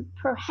 and it's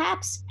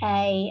perhaps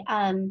a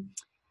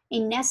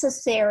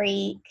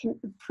necessary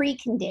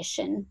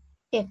precondition,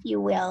 if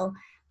you will,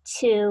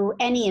 to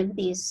any of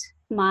these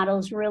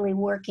models really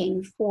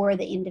working for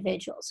the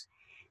individuals.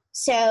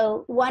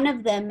 So one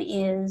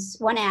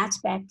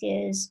aspect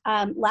is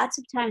lots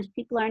of times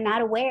people are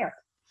not aware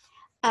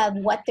of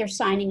what they're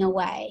signing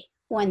away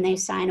when they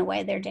sign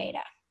away their data,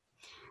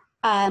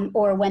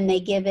 or when they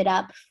give it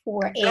up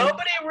for a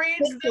nobody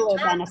reads the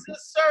terms of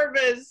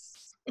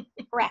service.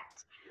 Correct.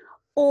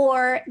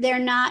 Or they're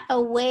not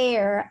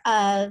aware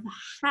of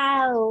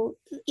how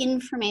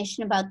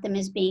information about them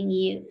is being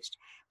used.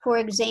 For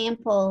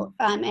example,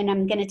 and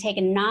I'm going to take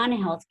a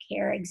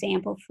non-healthcare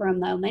example for a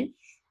moment.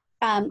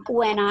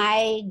 When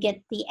I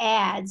get the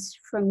ads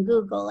from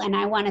Google and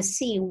I want to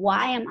see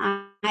why am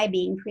I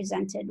being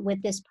presented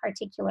with this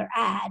particular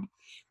ad,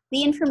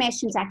 the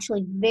information is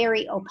actually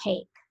very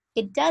opaque.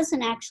 It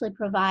doesn't actually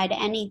provide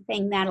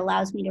anything that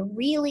allows me to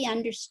really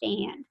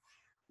understand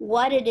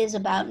what it is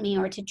about me,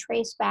 or to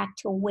trace back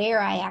to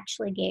where I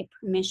actually gave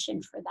permission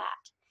for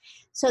that.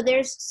 So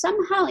there's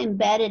somehow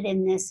embedded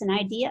in this an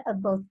idea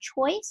of both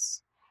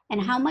choice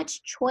and how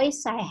much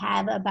choice I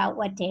have about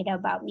what data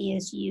about me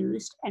is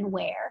used and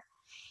where,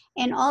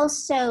 and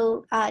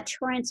also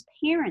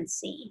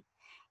transparency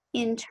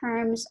in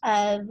terms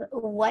of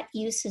what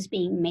use is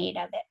being made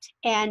of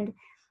it. And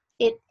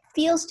it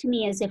feels to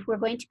me as if we're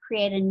going to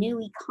create a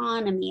new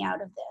economy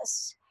out of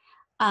this,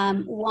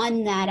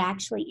 one that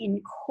actually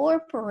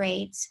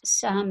incorporates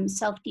some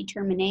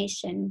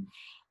self-determination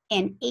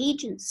and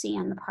agency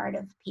on the part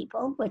of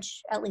people,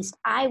 which at least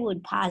I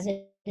would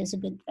posit is a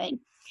good thing.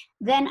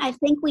 Then I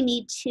think we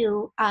need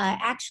to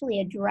actually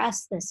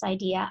address this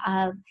idea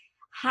of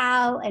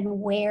how and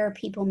where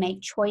people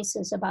make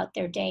choices about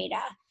their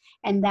data.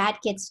 And that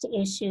gets to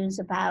issues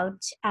about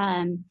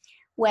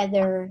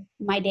whether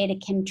my data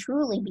can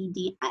truly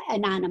be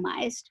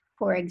anonymized,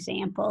 for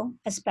example,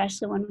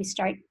 especially when we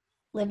start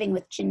living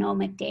with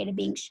genomic data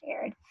being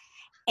shared.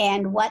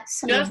 and what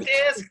some of Just the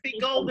ask the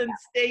Golden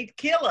State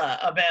Killer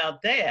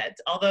about that,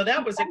 although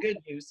that was a good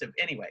use of,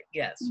 anyway,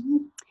 yes. Mm-hmm.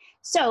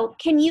 So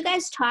can you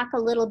guys talk a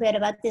little bit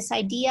about this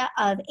idea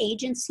of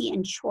agency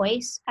and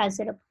choice as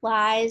it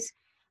applies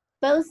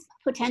both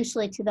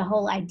potentially to the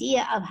whole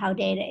idea of how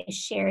data is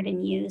shared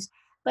and used,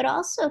 but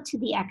also to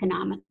the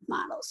economic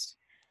models?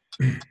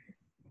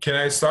 Can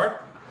I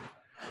start?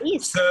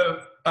 Please.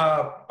 So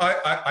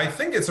I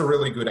think it's a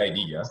really good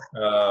idea.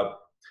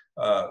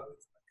 A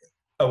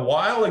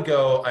while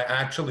ago, I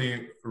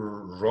actually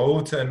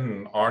wrote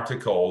an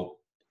article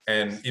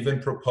and even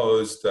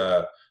proposed,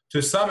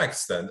 to some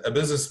extent, a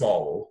business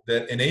model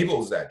that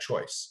enables that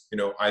choice. You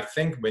know, I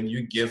think when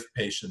you give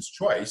patients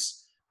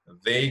choice,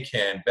 they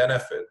can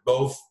benefit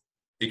both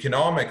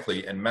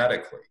economically and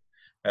medically.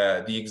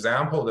 The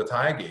example that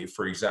I gave,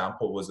 for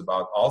example, was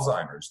about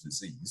Alzheimer's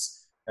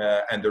disease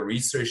and the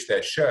research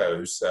that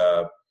shows,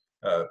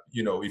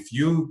 you know, if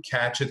you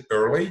catch it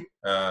early,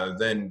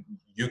 then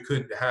you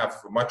could have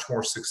much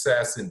more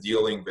success in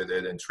dealing with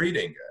it and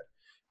treating it.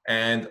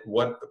 And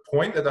what the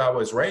point that I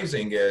was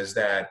raising is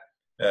that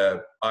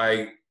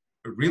I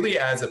really,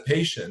 as a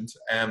patient,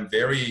 am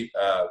very,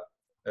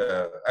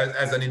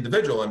 as an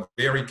individual, I'm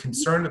very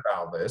concerned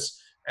about this.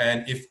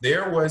 And if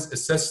there was a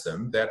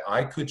system that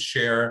I could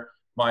share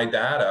my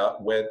data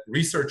with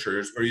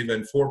researchers or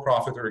even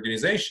for-profit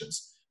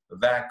organizations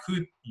that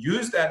could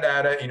use that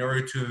data in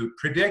order to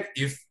predict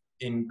if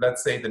in,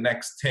 let's say, the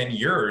next 10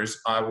 years,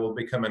 I will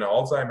become an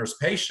Alzheimer's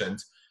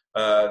patient,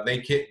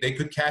 they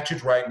could catch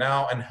it right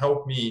now and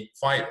help me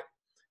fight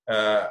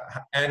it.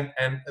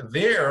 And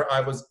there I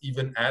was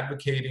even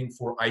advocating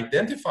for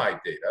identified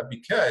data,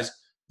 because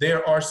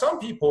there are some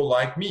people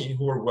like me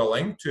who are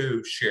willing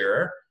to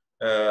share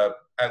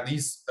at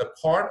least a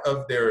part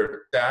of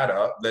their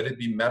data, let it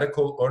be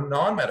medical or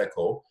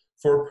non-medical,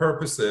 for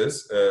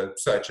purposes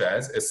such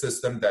as a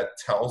system that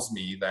tells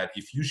me that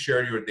if you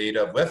share your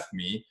data with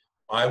me,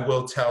 I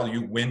will tell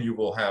you when you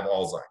will have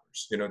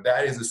Alzheimer's. You know,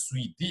 that is a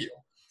sweet deal.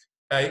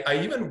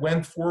 I even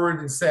went forward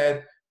and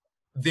said,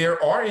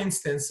 there are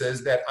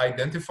instances that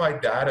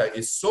identified data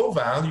is so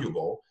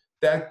valuable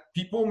that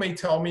people may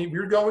tell me,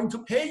 we're going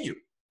to pay you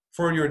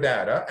for your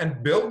data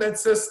and build that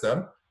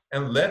system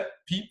and let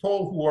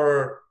people who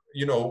are,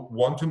 you know,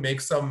 want to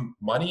make some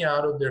money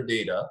out of their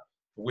data,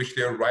 which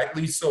they're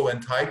rightly so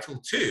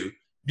entitled to,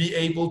 be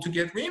able to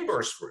get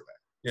reimbursed for that.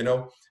 You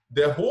know,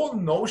 the whole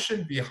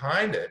notion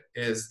behind it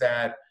is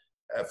that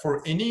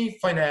for any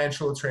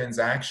financial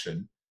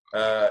transaction,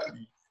 I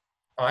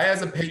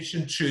as a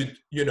patient should,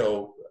 you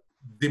know,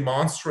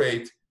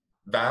 demonstrate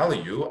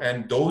value.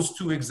 And those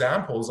two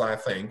examples, I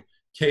think,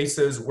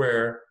 cases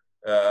where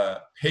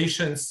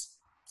patients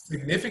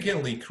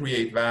significantly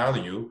create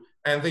value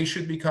and they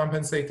should be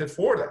compensated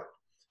for that.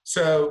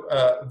 So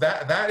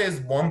that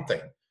is one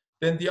thing.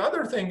 Then the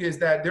other thing is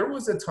that there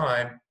was a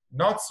time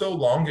not so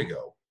long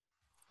ago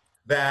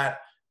that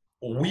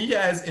we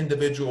as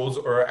individuals,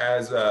 or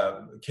as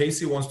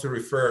Casey wants to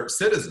refer,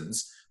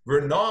 citizens,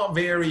 we're not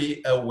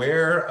very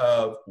aware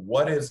of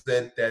what is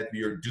it that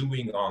we are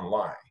doing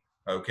online,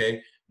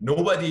 okay?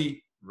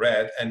 Nobody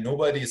read, and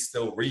nobody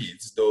still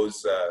reads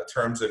those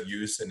terms of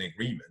use and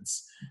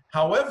agreements.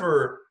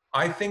 However,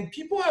 I think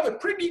people have a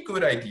pretty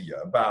good idea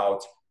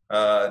about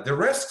the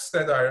risks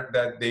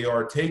that they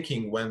are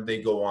taking when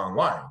they go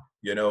online.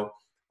 You know,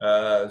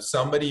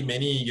 somebody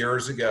many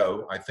years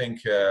ago, I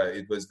think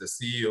it was the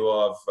CEO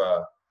of,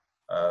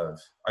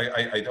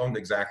 I don't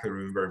exactly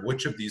remember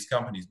which of these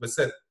companies, but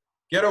said,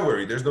 get over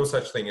it, there's no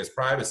such thing as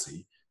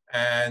privacy.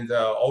 And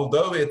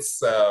although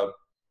it's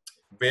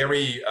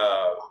very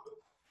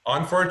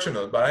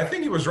unfortunate, but I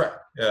think he was right.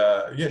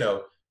 You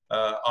know,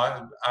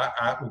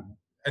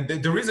 and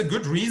there is a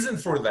good reason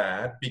for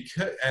that,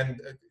 because,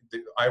 and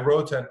I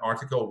wrote an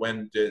article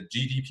when the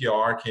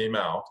GDPR came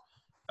out,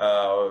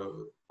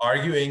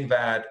 arguing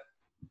that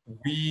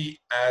we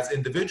as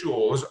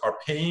individuals are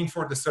paying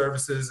for the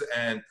services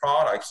and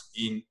products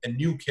in a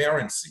new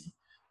currency,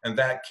 and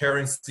that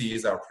currency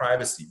is our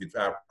privacy,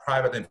 our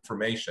private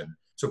information.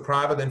 So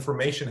private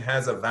information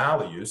has a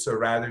value. So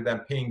rather than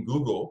paying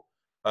Google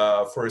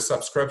for a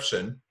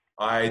subscription,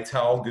 I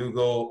tell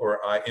Google,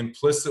 or I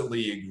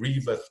implicitly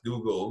agree with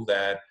Google,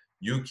 that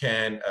you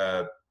can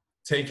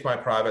take my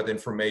private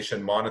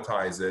information,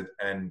 monetize it,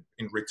 and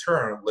in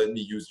return, let me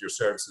use your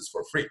services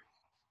for free.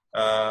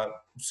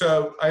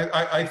 So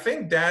I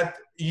think that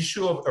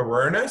issue of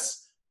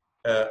awareness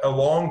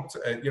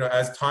you know,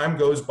 as time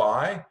goes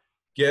by,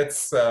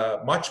 gets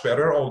much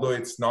better, although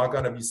it's not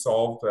going to be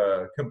solved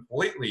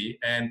completely.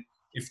 And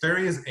if there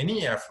is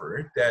any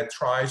effort that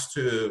tries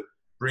to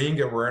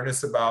bring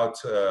awareness about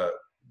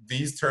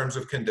these terms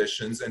of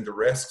conditions and the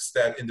risks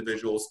that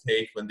individuals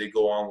take when they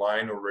go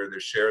online or where they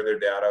share their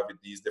data with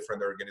these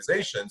different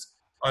organizations,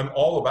 I'm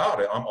all about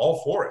it. I'm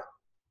all for it.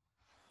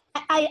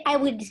 I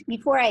would,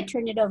 before I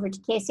turn it over to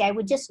Casey, I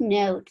would just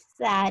note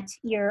that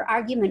your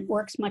argument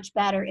works much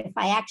better if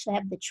I actually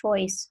have the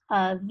choice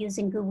of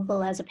using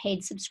Google as a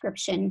paid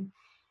subscription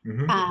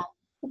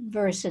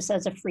versus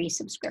as a free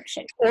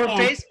subscription. Or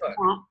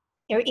Facebook.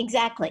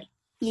 Exactly.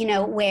 you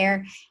know,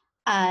 where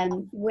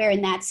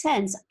in that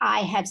sense, I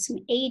have some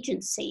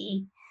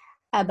agency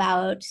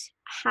about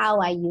how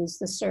I use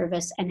the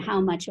service and how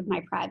much of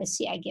my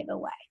privacy I give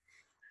away.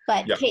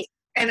 But Yeah.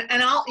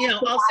 And I'll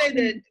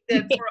say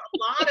that for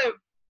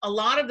a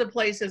lot of the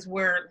places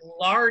where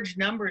large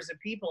numbers of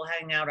people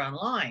hang out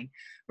online,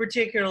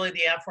 particularly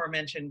the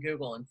aforementioned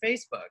Google and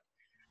Facebook.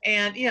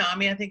 And, you know, I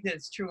mean, I think that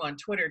it's true on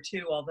Twitter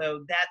too,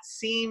 although that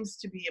seems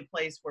to be a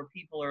place where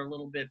people are a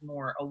little bit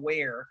more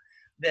aware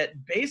that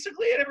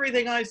basically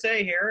everything I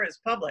say here is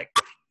public.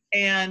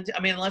 And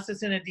I mean, unless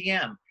it's in a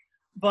DM.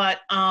 But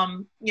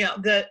you know,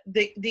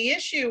 the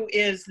issue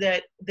is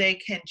that they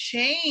can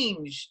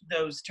change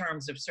those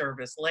terms of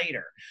service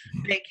later.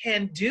 They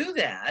can do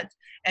that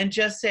and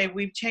just say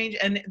we've changed,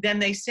 and then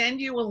they send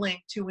you a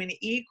link to an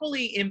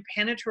equally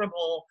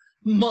impenetrable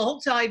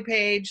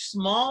multi-page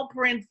small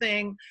print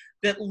thing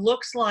that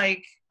looks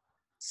like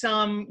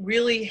some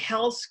really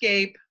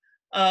hellscape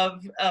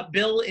of a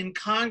bill in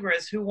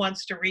Congress. Who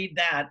wants to read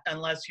that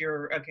unless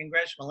you're a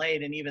congressional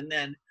aide, and even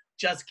then,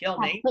 just kill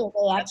me.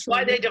 That's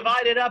why they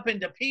divide it up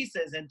into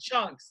pieces and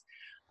chunks.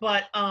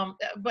 But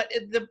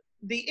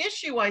the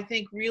issue, I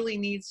think, really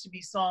needs to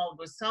be solved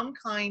with some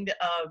kind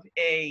of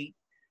a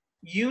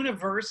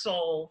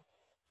universal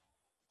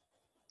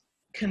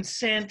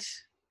consent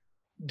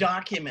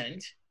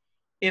document,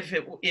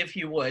 if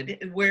you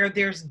would, where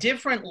there's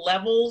different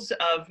levels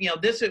of, you know,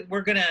 this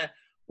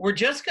we're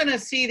just gonna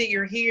see that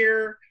you're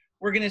here.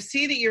 We're gonna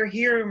see that you're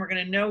here, and we're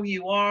gonna know who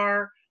you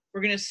are. We're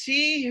going to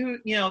see who,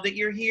 you know, that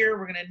you're here.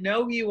 We're going to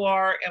know who you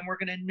are, and we're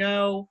going to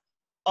know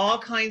all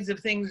kinds of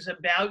things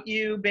about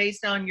you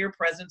based on your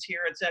presence here,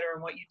 et cetera,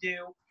 and what you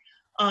do.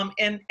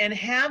 And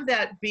have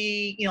that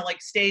be, you know,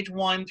 like stage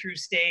 1 through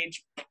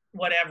stage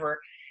whatever.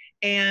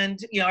 And,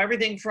 you know,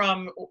 everything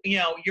from, you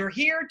know, you're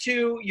here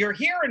to you're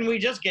here and we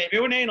just gave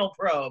you an anal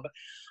probe.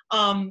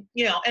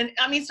 You know, and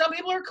I mean, some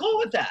people are cool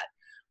with that,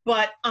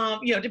 but,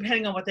 you know,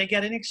 depending on what they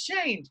get in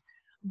exchange.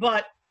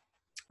 But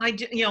I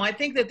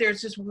think that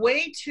there's just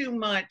way too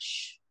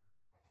much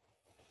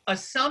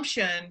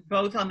assumption,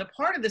 both on the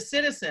part of the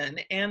citizen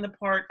and the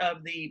part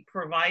of the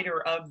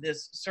provider of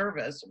this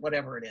service,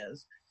 whatever it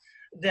is,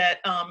 that,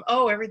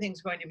 oh,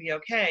 everything's going to be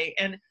okay.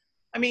 And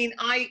I mean,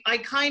 I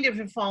kind of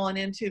have fallen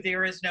into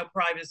there is no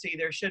privacy.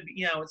 There should be,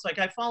 you know, it's like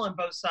I fall on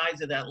both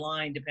sides of that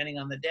line depending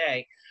on the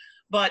day.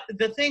 But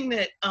the thing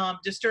that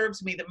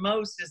disturbs me the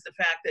most is the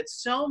fact that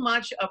so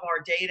much of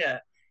our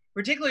data,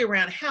 particularly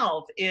around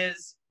health,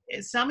 is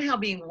somehow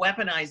being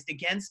weaponized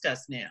against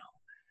us now,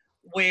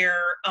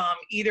 where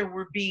either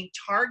we're being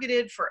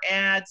targeted for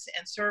ads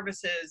and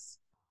services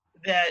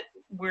that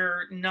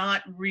we're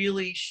not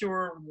really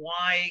sure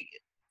why,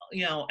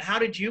 you know, how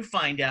did you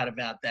find out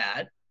about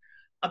that?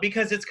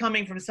 Because it's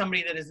coming from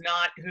somebody that is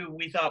not who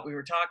we thought we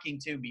were talking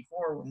to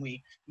before when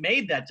we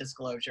made that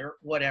disclosure,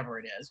 whatever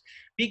it is,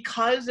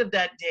 because of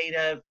that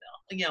data,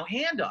 you know,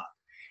 handoff.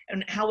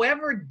 And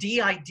however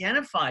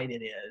de-identified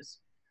it is,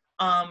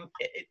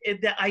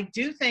 I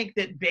do think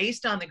that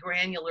based on the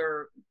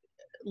granular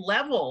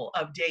level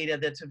of data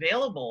that's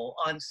available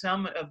on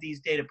some of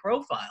these data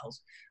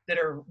profiles that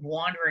are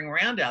wandering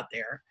around out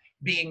there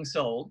being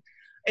sold,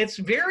 it's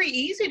very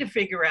easy to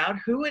figure out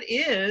who it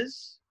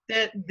is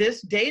that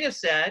this data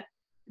set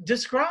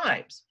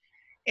describes.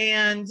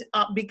 And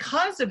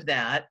because of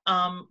that,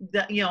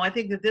 you know, I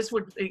think that this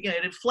would, you know,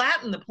 it'd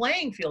flatten the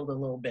playing field a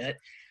little bit,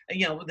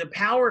 you know, the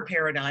power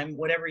paradigm,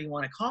 whatever you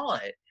want to call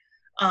it,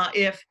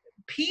 if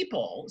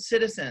people,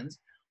 citizens,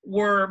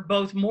 were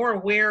both more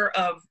aware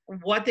of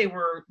what they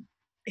were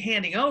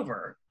handing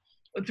over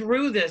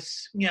through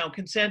this, you know,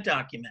 consent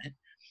document.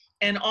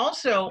 And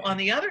also on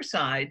the other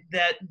side,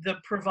 that the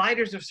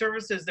providers of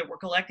services that were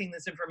collecting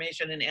this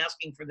information and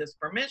asking for this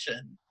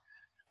permission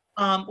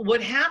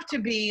would have to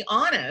be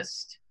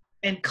honest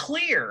and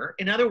clear.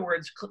 In other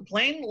words,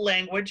 plain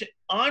language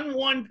on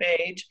one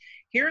page.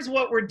 Here's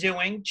what we're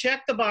doing.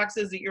 Check the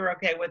boxes that you're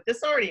okay with.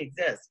 This already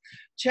exists.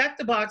 Check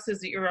the boxes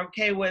that you're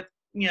okay with,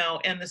 you know,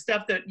 and the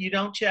stuff that you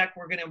don't check,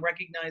 we're going to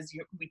recognize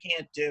we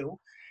can't do.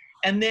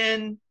 And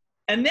then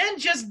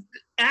just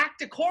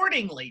act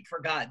accordingly, for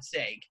God's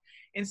sake,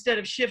 instead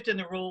of shifting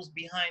the rules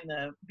behind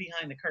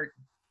the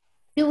curtain.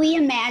 Do we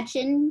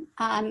imagine,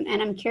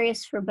 and I'm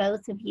curious for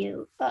both of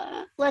you,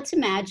 let's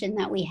imagine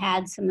that we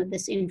had some of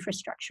this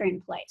infrastructure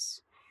in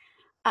place.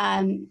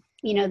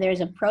 You know, there's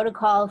a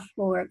protocol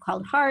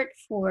called HART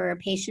for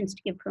patients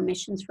to give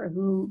permissions for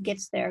who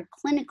gets their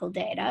clinical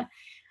data.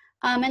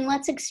 And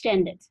let's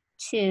extend it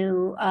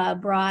to a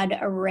broad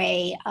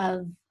array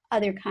of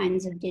other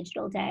kinds of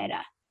digital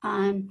data.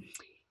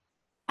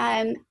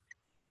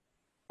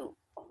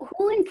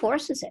 Who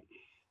enforces it?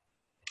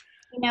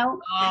 You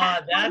know,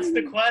 that's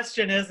the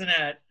question, isn't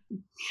it?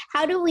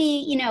 How do we,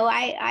 you know,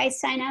 I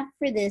sign up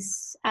for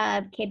this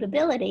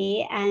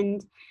capability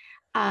and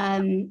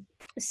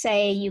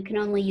say you can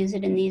only use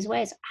it in these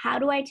ways. How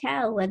do I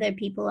tell whether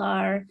people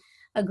are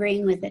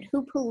agreeing with it?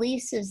 Who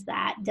polices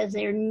that? Does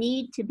there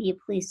need to be a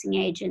policing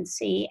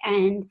agency?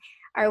 And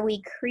are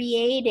we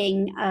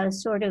creating a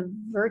sort of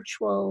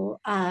virtual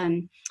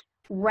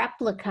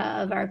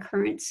replica of our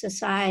current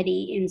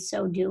society in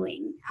so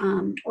doing,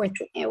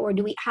 or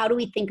do we? How do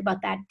we think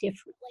about that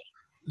differently?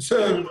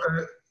 So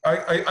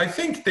I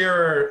think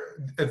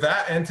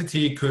that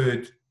entity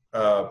could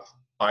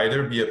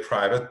either be a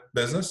private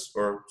business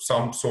or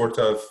some sort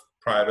of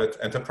private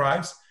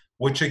enterprise,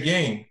 which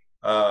again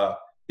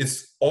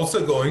is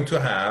also going to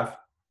have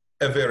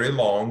a very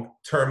long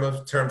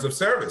terms of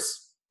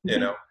service, you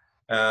know.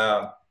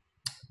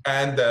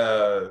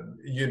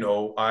 You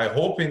know, I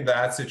hope in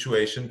that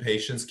situation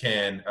patients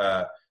can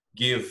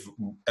give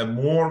a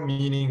more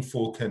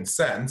meaningful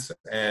consent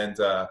and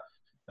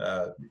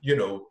you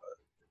know,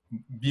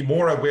 be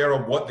more aware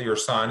of what they are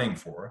signing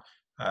for.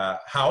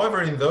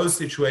 However, in those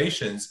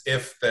situations,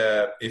 if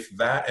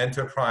that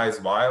enterprise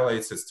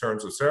violates its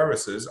terms of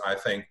services, I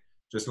think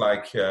just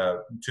like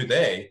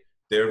today,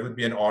 there would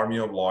be an army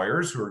of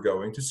lawyers who are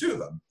going to sue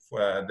them.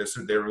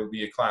 There will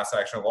be a class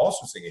action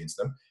lawsuits against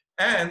them.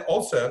 And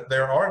also,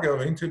 there are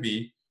going to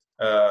be,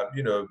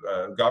 you know,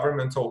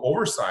 governmental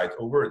oversight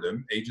over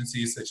them.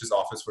 Agencies such as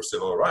Office for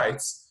Civil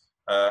Rights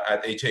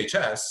at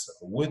HHS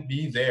would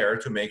be there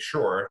to make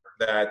sure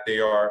that they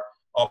are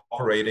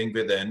operating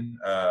within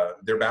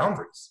their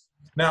boundaries.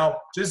 Now,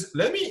 just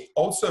let me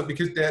also,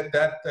 because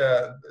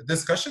that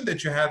discussion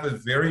that you have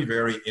is very,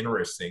 very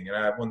interesting, and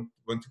I want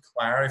to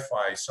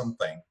clarify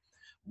something.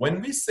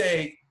 When we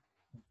say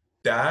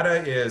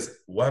data is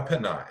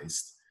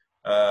weaponized,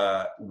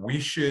 we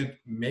should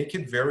make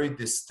it very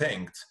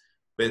distinct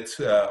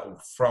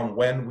from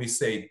when we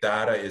say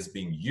data is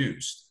being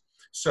used.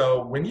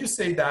 So when you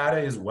say data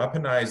is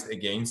weaponized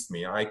against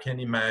me, I can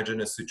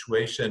imagine a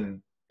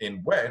situation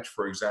in which,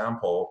 for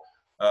example,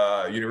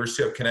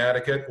 University of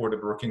Connecticut or the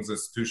Brookings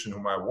Institution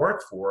whom I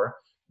work for,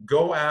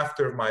 go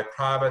after my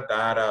private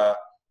data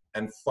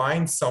and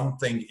find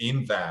something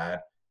in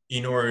that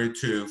in order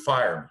to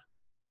fire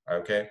me,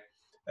 okay?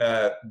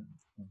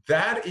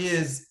 That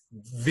is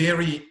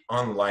very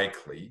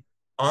unlikely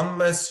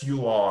unless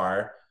you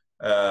are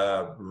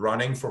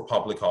running for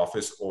public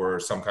office or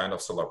some kind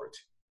of celebrity.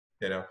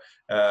 You know,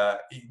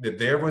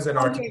 there was an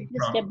article.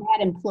 You're just a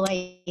bad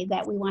employee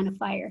that we want to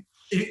fire.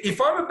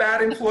 If I'm a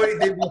bad employee,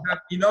 they will have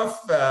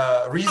enough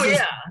reasons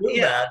to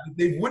do that.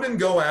 They wouldn't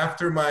go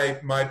after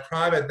my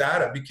private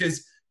data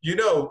because, you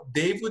know,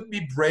 they would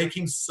be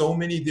breaking so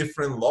many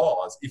different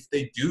laws if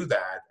they do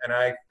that. And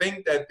I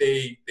think that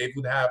they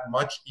would have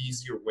much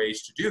easier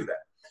ways to do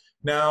that.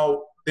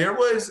 Now, there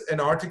was an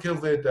article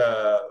that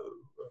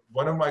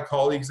one of my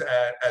colleagues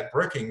at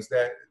Brookings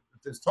that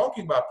is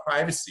talking about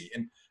privacy.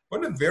 And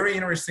one of the very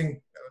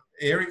interesting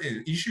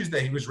issues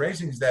that he was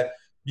raising is that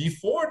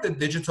before the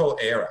digital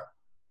era,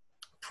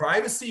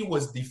 privacy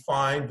was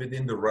defined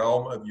within the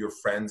realm of your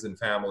friends and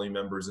family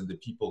members and the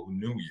people who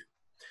knew you.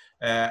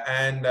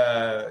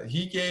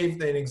 He gave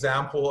an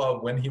example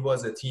of when he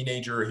was a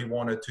teenager, he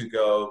wanted to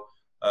go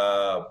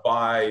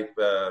buy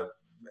a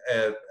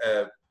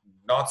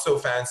not so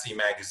fancy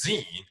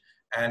magazine,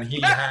 and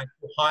he had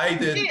to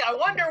hide it. Gee, I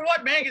wonder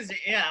what magazine.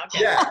 Yeah,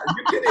 okay. Yeah,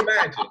 you can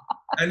imagine.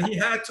 And he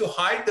had to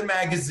hide the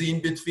magazine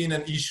between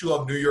an issue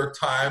of New York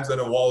Times and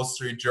a Wall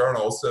Street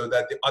Journal so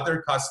that the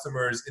other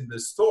customers in the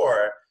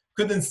store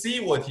couldn't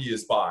see what he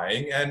is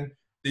buying. And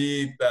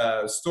the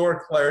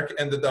store clerk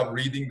ended up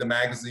reading the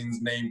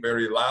magazine's name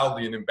very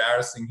loudly and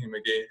embarrassing him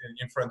again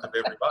in front of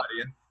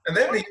everybody. And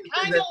then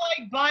kind of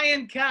like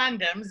buying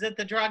condoms at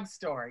the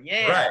drugstore.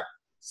 Yeah. Right.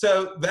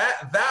 So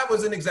that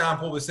was an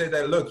example to say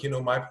that, look, you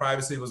know, my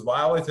privacy was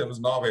violated. I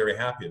was not very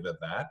happy about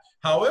that.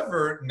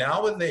 However,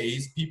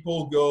 nowadays,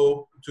 people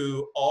go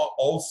to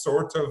all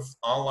sorts of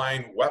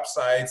online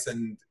websites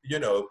and, you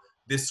know,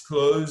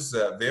 disclose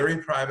very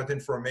private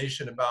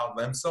information about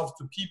themselves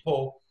to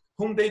people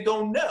whom they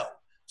don't know.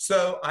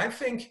 So I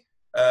think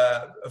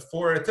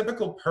for a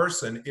typical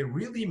person, it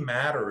really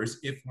matters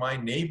if my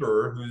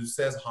neighbor who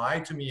says hi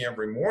to me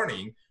every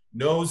morning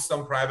knows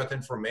some private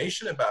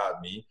information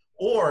about me,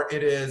 or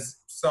it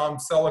is some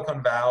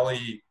Silicon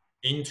Valley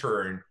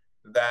intern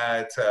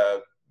that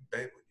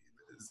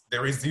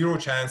there is zero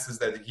chances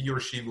that he or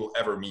she will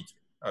ever meet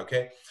me,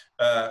 okay?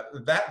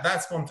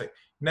 That's one thing.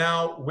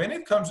 Now, when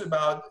it comes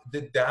about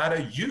the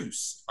data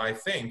use, I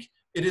think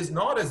it is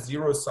not a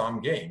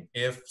zero-sum game.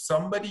 If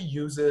somebody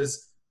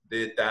uses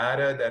the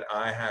data that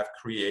I have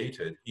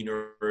created in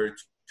order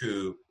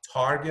to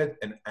target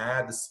an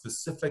ad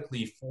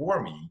specifically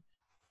for me,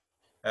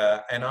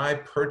 and I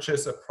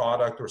purchase a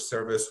product or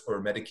service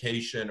or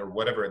medication or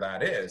whatever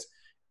that is,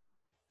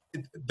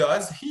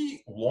 does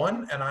he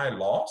won and I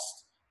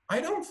lost?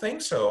 I don't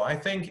think so. I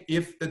think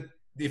if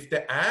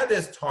the ad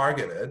is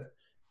targeted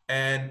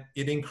and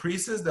it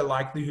increases the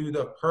likelihood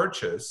of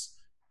purchase,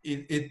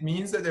 it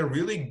means that a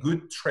really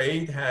good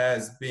trade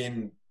has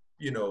been,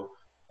 you know,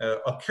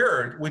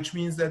 occurred, which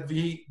means that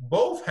we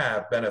both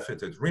have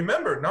benefited.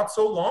 Remember, not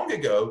so long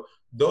ago,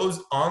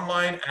 those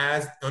online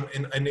ads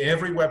in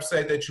every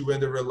website that you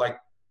went, there were like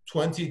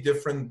 20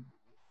 different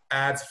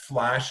ads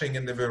flashing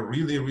and they were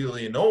really,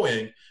 really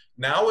annoying.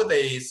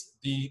 Nowadays,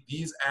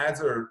 these ads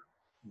are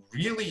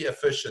really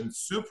efficient,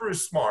 super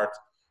smart.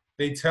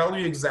 They tell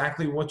you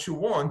exactly what you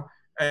want.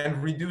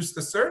 and reduce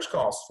the search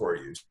costs for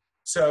you.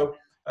 So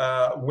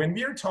when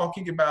we're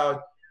talking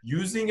about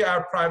using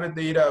our private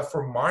data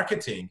for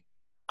marketing,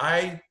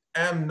 I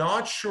am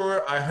not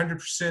sure I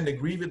 100%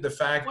 agree with the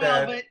fact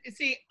that but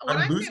see, when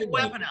I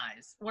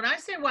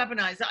say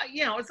weaponize,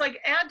 you know, it's like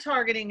ad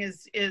targeting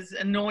is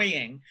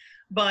annoying,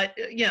 but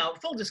you know,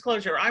 full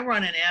disclosure, I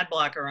run an ad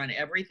blocker on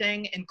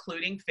everything,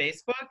 including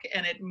Facebook,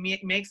 and it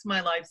makes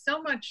my life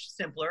so much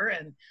simpler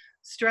and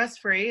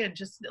stress-free and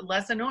just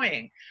less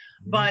annoying.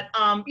 But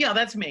you know,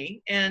 that's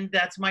me and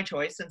that's my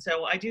choice, and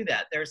so I do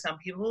that. There are some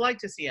people who like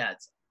to see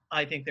ads.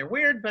 I think they're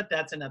weird, but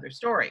that's another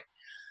story.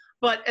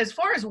 But as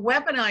far as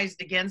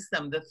weaponized against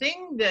them, the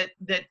thing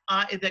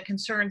that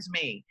concerns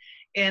me,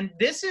 and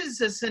this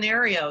is a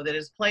scenario that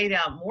has played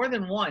out more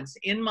than once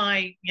in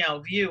my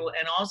view,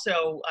 and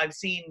also I've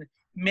seen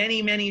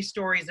many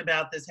stories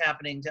about this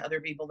happening to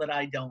other people that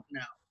I don't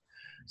know.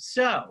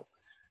 So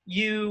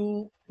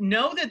you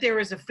know that there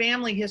is a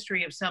family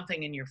history of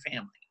something in your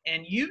family,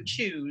 and you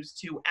choose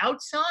to,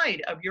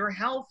 outside of your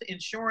health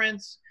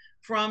insurance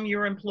from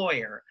your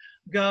employer,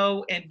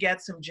 go and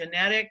get some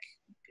genetic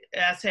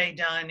assay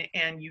done,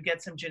 and you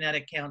get some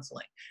genetic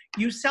counseling.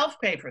 You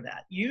self-pay for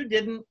that. You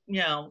didn't,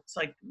 it's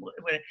like,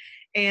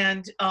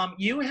 and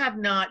you have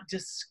not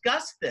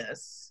discussed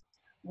this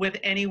with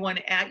anyone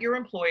at your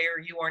employer.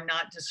 You are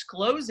not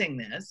disclosing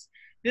this.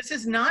 This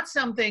is not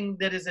something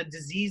that is a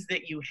disease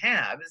that you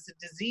have. It's a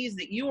disease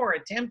that you are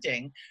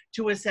attempting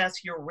to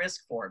assess your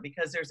risk for,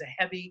 because there's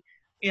a heavy,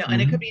 and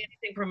it could be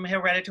anything from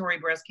hereditary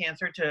breast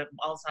cancer to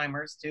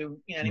Alzheimer's to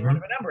any one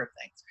of a number of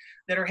things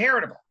that are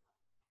heritable.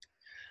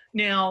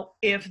 Now,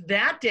 if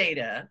that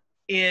data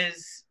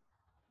is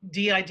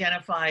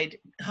de-identified,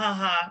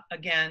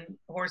 again,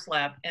 horse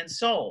laugh, and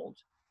sold,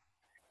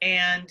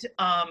 and,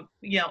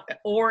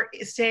 or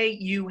say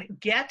you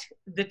get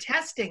the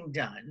testing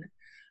done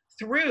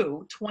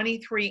through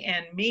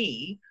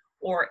 23andMe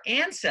or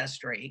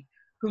Ancestry,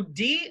 who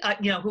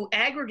who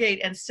aggregate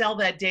and sell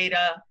that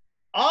data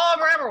all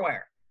over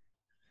everywhere.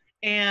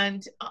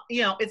 And,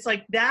 it's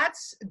like,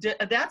 that's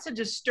a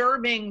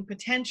disturbing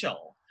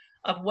potential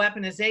of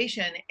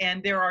weaponization.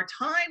 And there are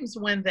times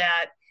when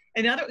that,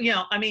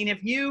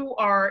 if you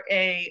are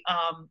a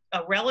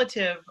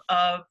relative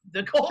of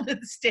the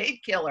Golden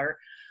State Killer,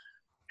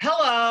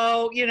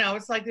 hello,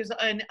 it's like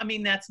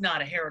that's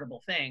not a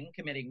heritable thing,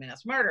 committing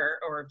mass murder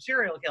or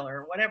serial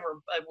killer or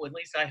whatever, at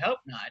least I hope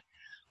not.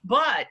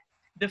 But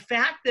the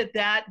fact that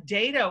that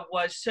data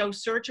was so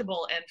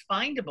searchable and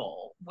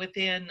findable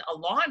within a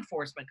law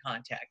enforcement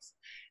context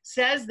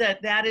says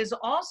that that is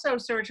also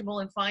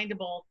searchable and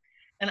findable.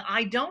 And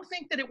I don't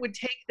think that it would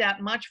take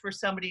that much for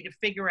somebody to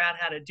figure out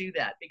how to do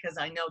that, because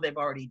I know they've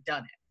already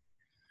done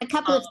it. A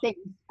couple of things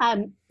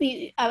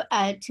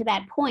to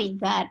that point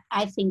that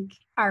I think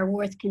are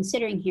worth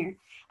considering here.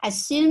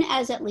 As soon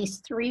as at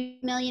least 3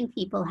 million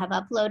people have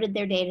uploaded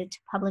their data to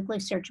publicly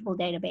searchable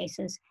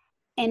databases,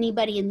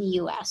 anybody in the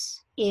US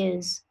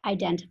is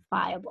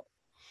identifiable.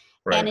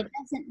 Right. And it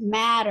doesn't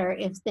matter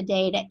if the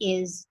data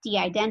is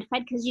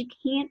de-identified, because you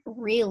can't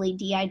really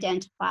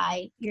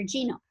de-identify your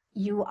genome.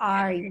 You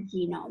are your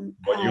genome.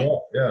 But you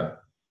are, yeah.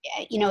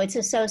 It's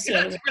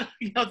associated.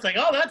 It's like,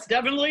 oh, that's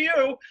definitely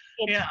you.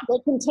 They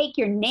can take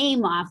your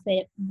name off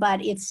it,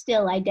 but it's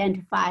still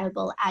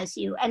identifiable as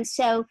you. And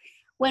so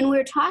when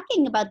we're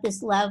talking about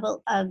this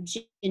level of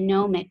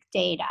genomic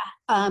data,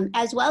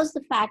 as well as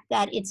the fact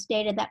that it's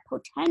data that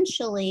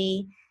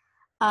potentially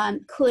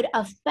could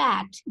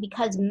affect,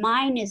 because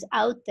mine is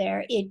out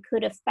there, it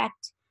could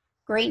affect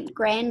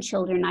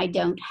great-grandchildren I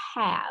don't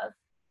have.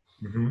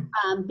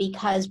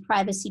 Because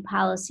privacy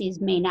policies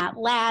may not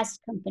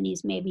last,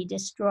 companies may be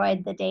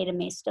destroyed, the data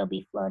may still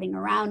be floating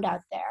around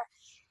out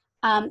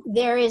there.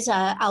 There is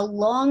a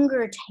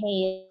longer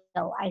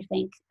tail, I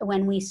think,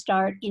 when we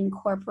start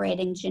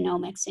incorporating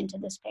genomics into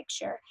this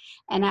picture,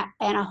 and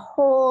a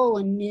whole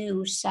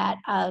new set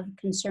of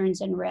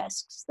concerns and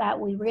risks that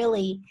we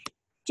really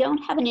don't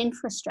have an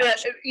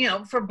infrastructure.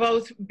 For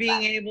both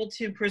being able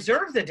to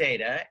preserve the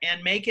data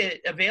and make it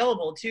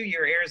available to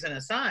your heirs and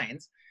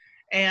assigns,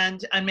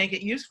 and make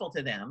it useful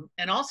to them,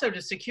 and also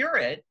to secure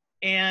it.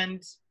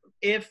 And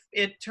if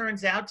it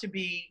turns out to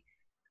be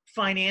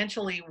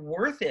financially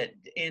worth it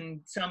in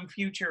some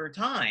future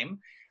time,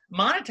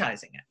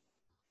 monetizing it.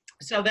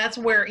 So that's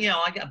where,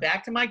 I got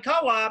back to my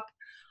co-op.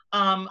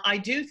 I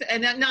do,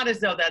 and not as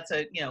though that's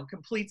a,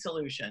 complete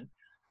solution,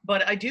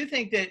 but I do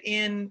think that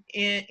in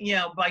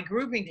by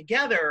grouping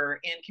together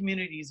in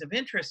communities of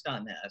interest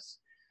on this,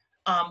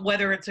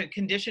 whether it's a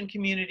condition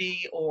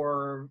community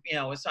or,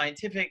 a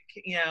scientific,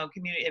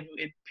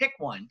 community, pick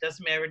one,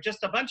 doesn't matter,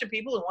 just a bunch of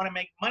people who want to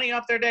make money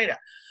off their data,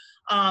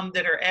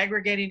 that are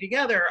aggregating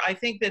together. I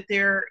think that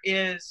there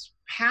is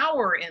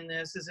power in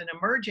this as an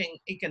emerging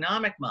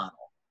economic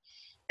model,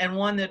 and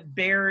one that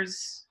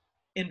bears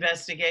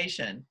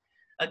investigation.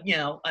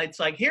 It's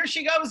like, here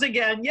she goes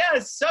again.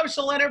 Yes,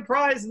 social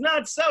enterprise,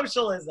 not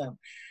socialism.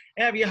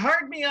 Have you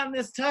heard me on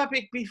this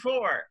topic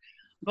before?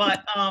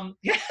 But,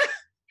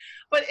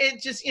 but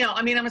it just, you know,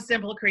 I mean, I'm a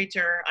simple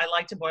creature. I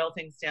like to boil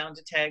things down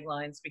to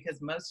taglines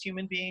because most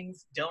human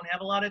beings don't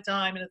have a lot of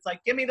time. And it's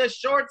like, give me the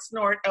short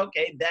snort.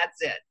 Okay,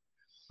 that's it.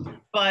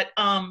 But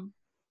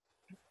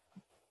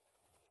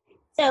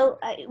so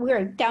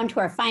we're down to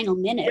our final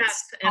minutes.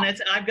 yes,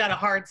 and I've got a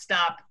hard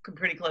stop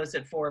pretty close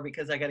at 4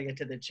 because I got to get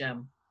to the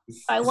gym.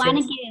 I want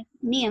to give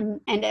Niam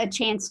a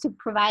chance to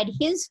provide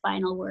his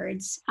final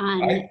words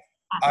on.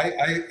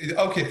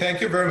 Okay,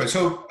 thank you very much.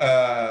 So,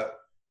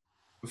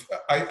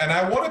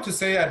 I wanted to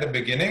say at the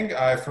beginning,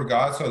 I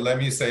forgot, so let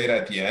me say it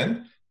at the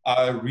end.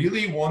 I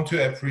really want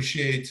to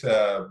appreciate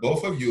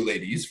both of you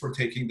ladies for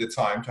taking the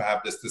time to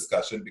have this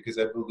discussion, because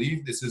I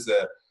believe this is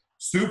a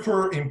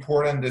super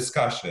important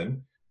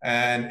discussion.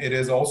 And it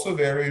is also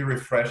very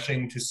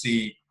refreshing to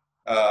see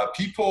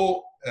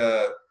people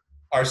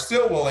are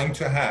still willing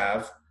to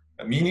have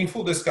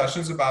meaningful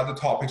discussions about the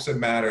topics that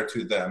matter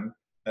to them,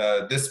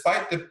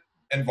 despite the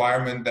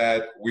environment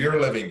that we're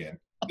living in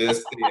this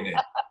day and age.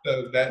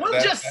 So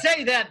we'll just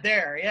say that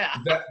there, yeah.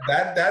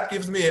 That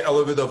gives me a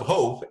little bit of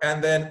hope.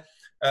 And then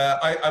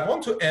I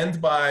want to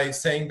end by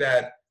saying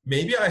that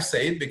maybe I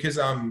say it because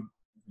I'm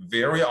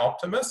very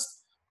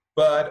optimist,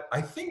 but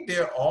I think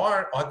there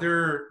are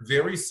other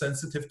very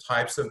sensitive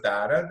types of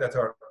data that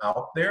are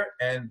out there,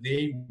 and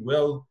they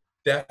will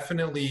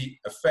definitely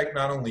affect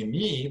not only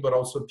me, but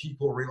also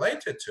people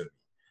related to me.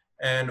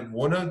 And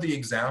one of the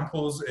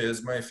examples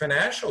is my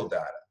financial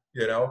data,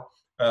 you know,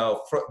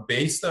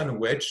 based on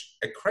which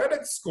a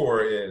credit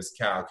score is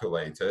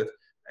calculated.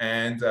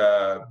 And,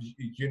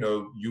 you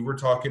know, you were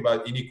talking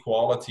about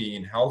inequality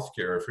in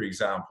healthcare, for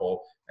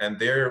example, and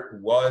there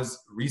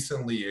was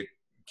recently a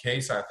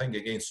case, I think,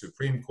 against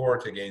Supreme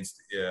Court against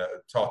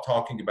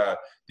talking about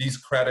these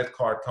credit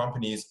card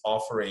companies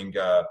offering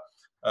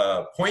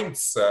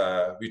points,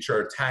 which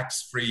are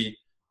tax-free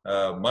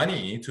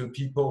money to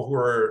people who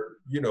are,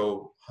 you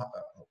know,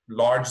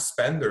 large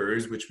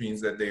spenders, which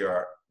means that they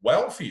are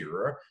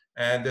wealthier.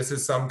 And this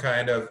is some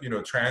kind of, you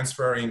know,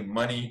 transferring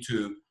money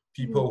to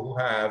people who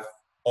have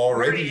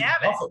already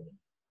enough of it,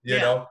 you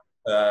know.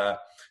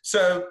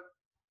 So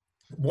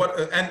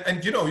what,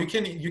 and you know, you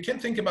can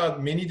think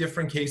about many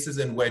different cases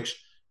in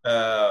which,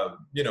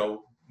 you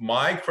know,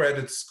 my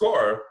credit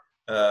score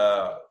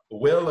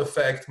will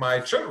affect my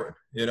children,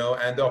 you know,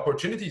 and the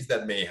opportunities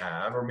that may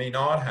have or may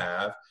not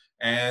have.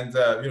 And,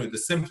 you know, the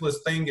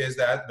simplest thing is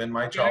that when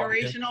my child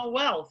generational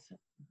wealth.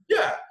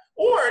 Yeah.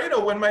 Or, you know,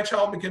 when my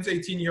child becomes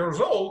 18 years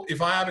old,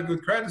 if I have a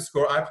good credit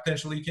score, I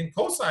potentially can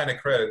co-sign a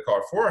credit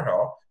card for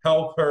her,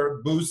 help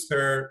her boost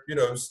her, you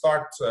know,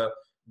 start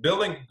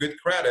building good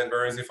credit.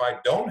 Whereas if I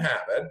don't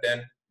have it,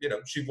 then, you know,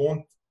 she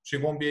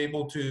won't be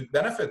able to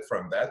benefit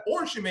from that,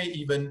 or she may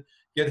even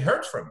get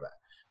hurt from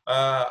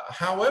that.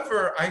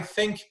 However, I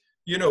think,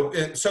 you know,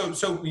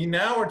 so we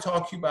now are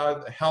talking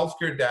about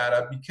healthcare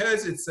data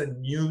because it's a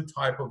new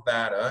type of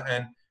data,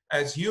 and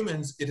as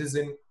humans, it is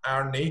in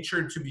our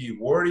nature to be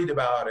worried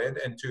about it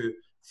and to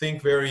think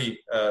very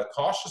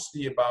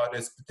cautiously about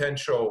its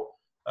potential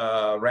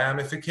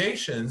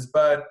ramifications.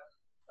 But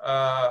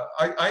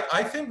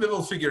I think we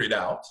will figure it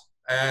out,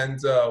 and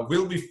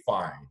we'll be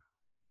fine.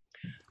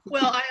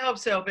 Well, I hope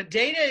so. But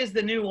data is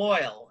the new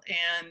oil.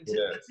 And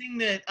the thing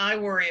that I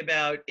worry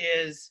about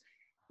is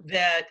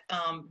that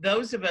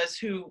those of us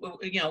who,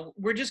 you know,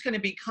 we're just going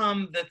to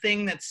become the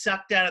thing that's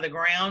sucked out of the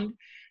ground,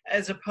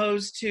 as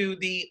opposed to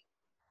the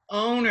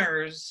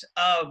owners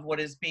of what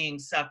is being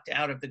sucked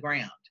out of the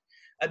ground,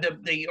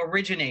 the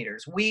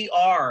originators. We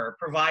are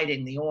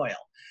providing the oil.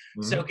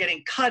 Mm-hmm. So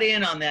getting cut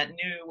in on that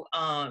new,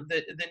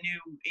 the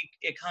new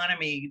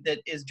economy that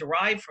is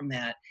derived from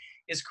that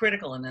is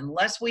critical. And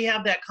unless we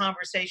have that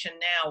conversation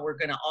now, we're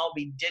going to all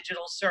be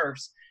digital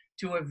serfs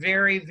to a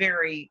very,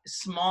 very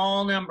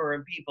small number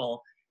of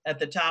people at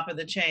the top of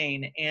the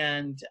chain.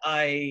 And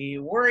I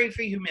worry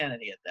for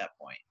humanity at that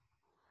point.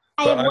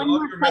 I have one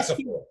more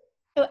question.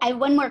 I have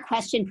one more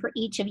question for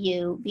each of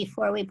you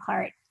before we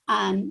part.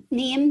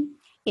 Niam,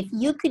 if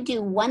you could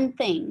do one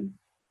thing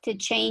to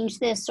change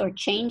this or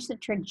change the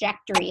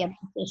trajectory of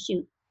this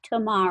issue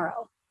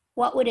tomorrow,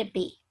 what would it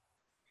be?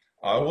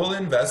 I will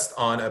invest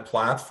on a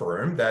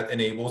platform that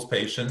enables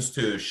patients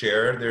to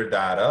share their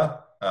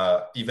data,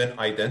 even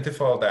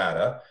identifiable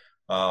data,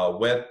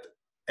 with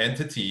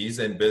entities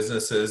and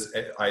businesses,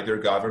 either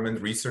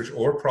government, research,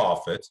 or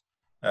profit,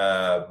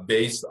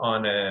 based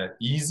on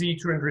easy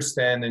to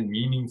understand and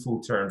meaningful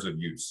terms of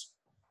use.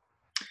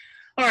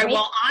 All right,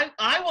 well,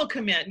 I will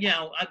commit, you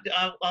know,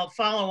 I'll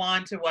follow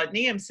on to what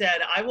Niam said.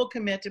 I will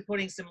commit to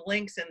putting some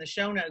links in the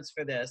show notes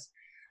for this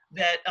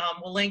that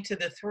will link to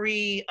the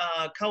 3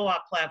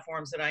 co-op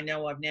platforms that I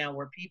know of now,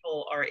 where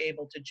people are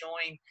able to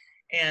join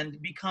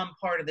and become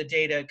part of the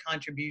data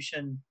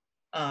contribution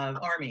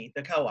army,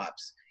 the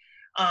co-ops.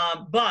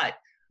 But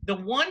the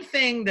one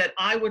thing that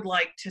I would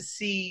like to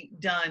see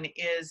done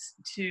is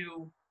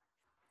to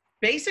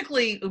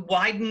basically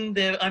widen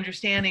the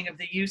understanding of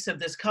the use of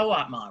this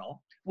co-op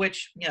model,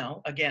 which, you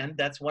know, again,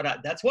 that's what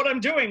I'm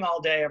doing all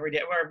day, every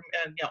day, or,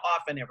 you know,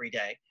 often every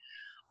day.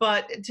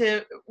 But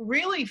to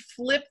really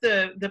flip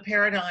the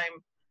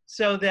paradigm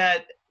so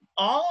that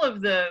all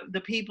of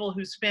the people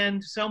who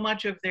spend so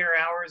much of their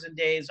hours and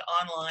days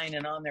online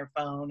and on their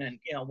phone and,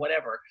 you know,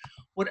 whatever,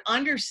 would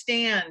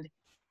understand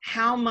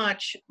how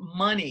much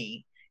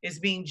money is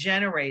being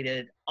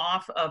generated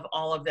off of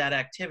all of that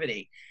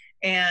activity.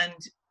 And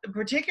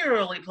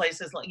particularly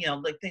places like, you know,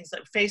 like things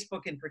like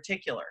Facebook in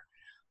particular.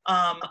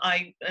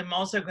 I am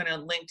also going to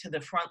link to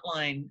the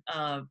Frontline,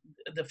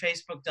 the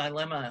Facebook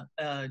Dilemma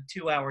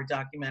 2-hour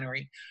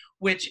documentary,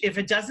 which if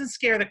it doesn't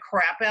scare the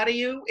crap out of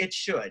you, it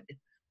should.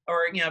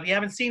 Or, you know, if you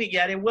haven't seen it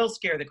yet, it will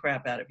scare the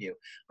crap out of you.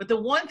 But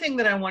the one thing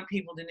that I want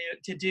people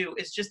to do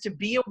is just to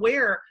be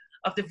aware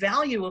of the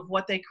value of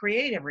what they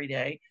create every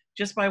day,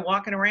 just by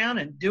walking around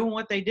and doing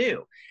what they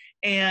do.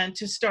 And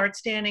to start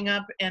standing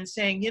up and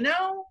saying, you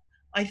know,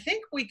 I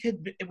think we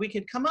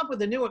could come up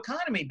with a new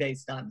economy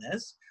based on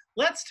this.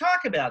 Let's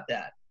talk about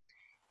that.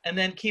 And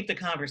then keep the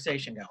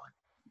conversation going.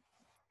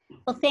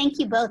 Well, thank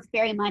you both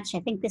very much. I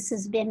think this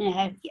has been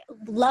a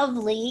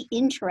lovely,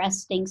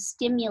 interesting,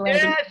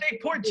 stimulating. Yeah, I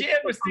think poor Jan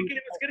was thinking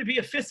it was going to be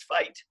a fist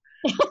fight.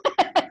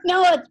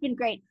 No, it's been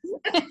great.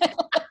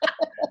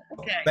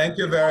 Okay. Thank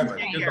you very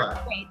much.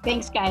 Goodbye. Great.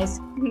 Thanks, guys.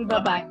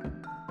 Bye-bye.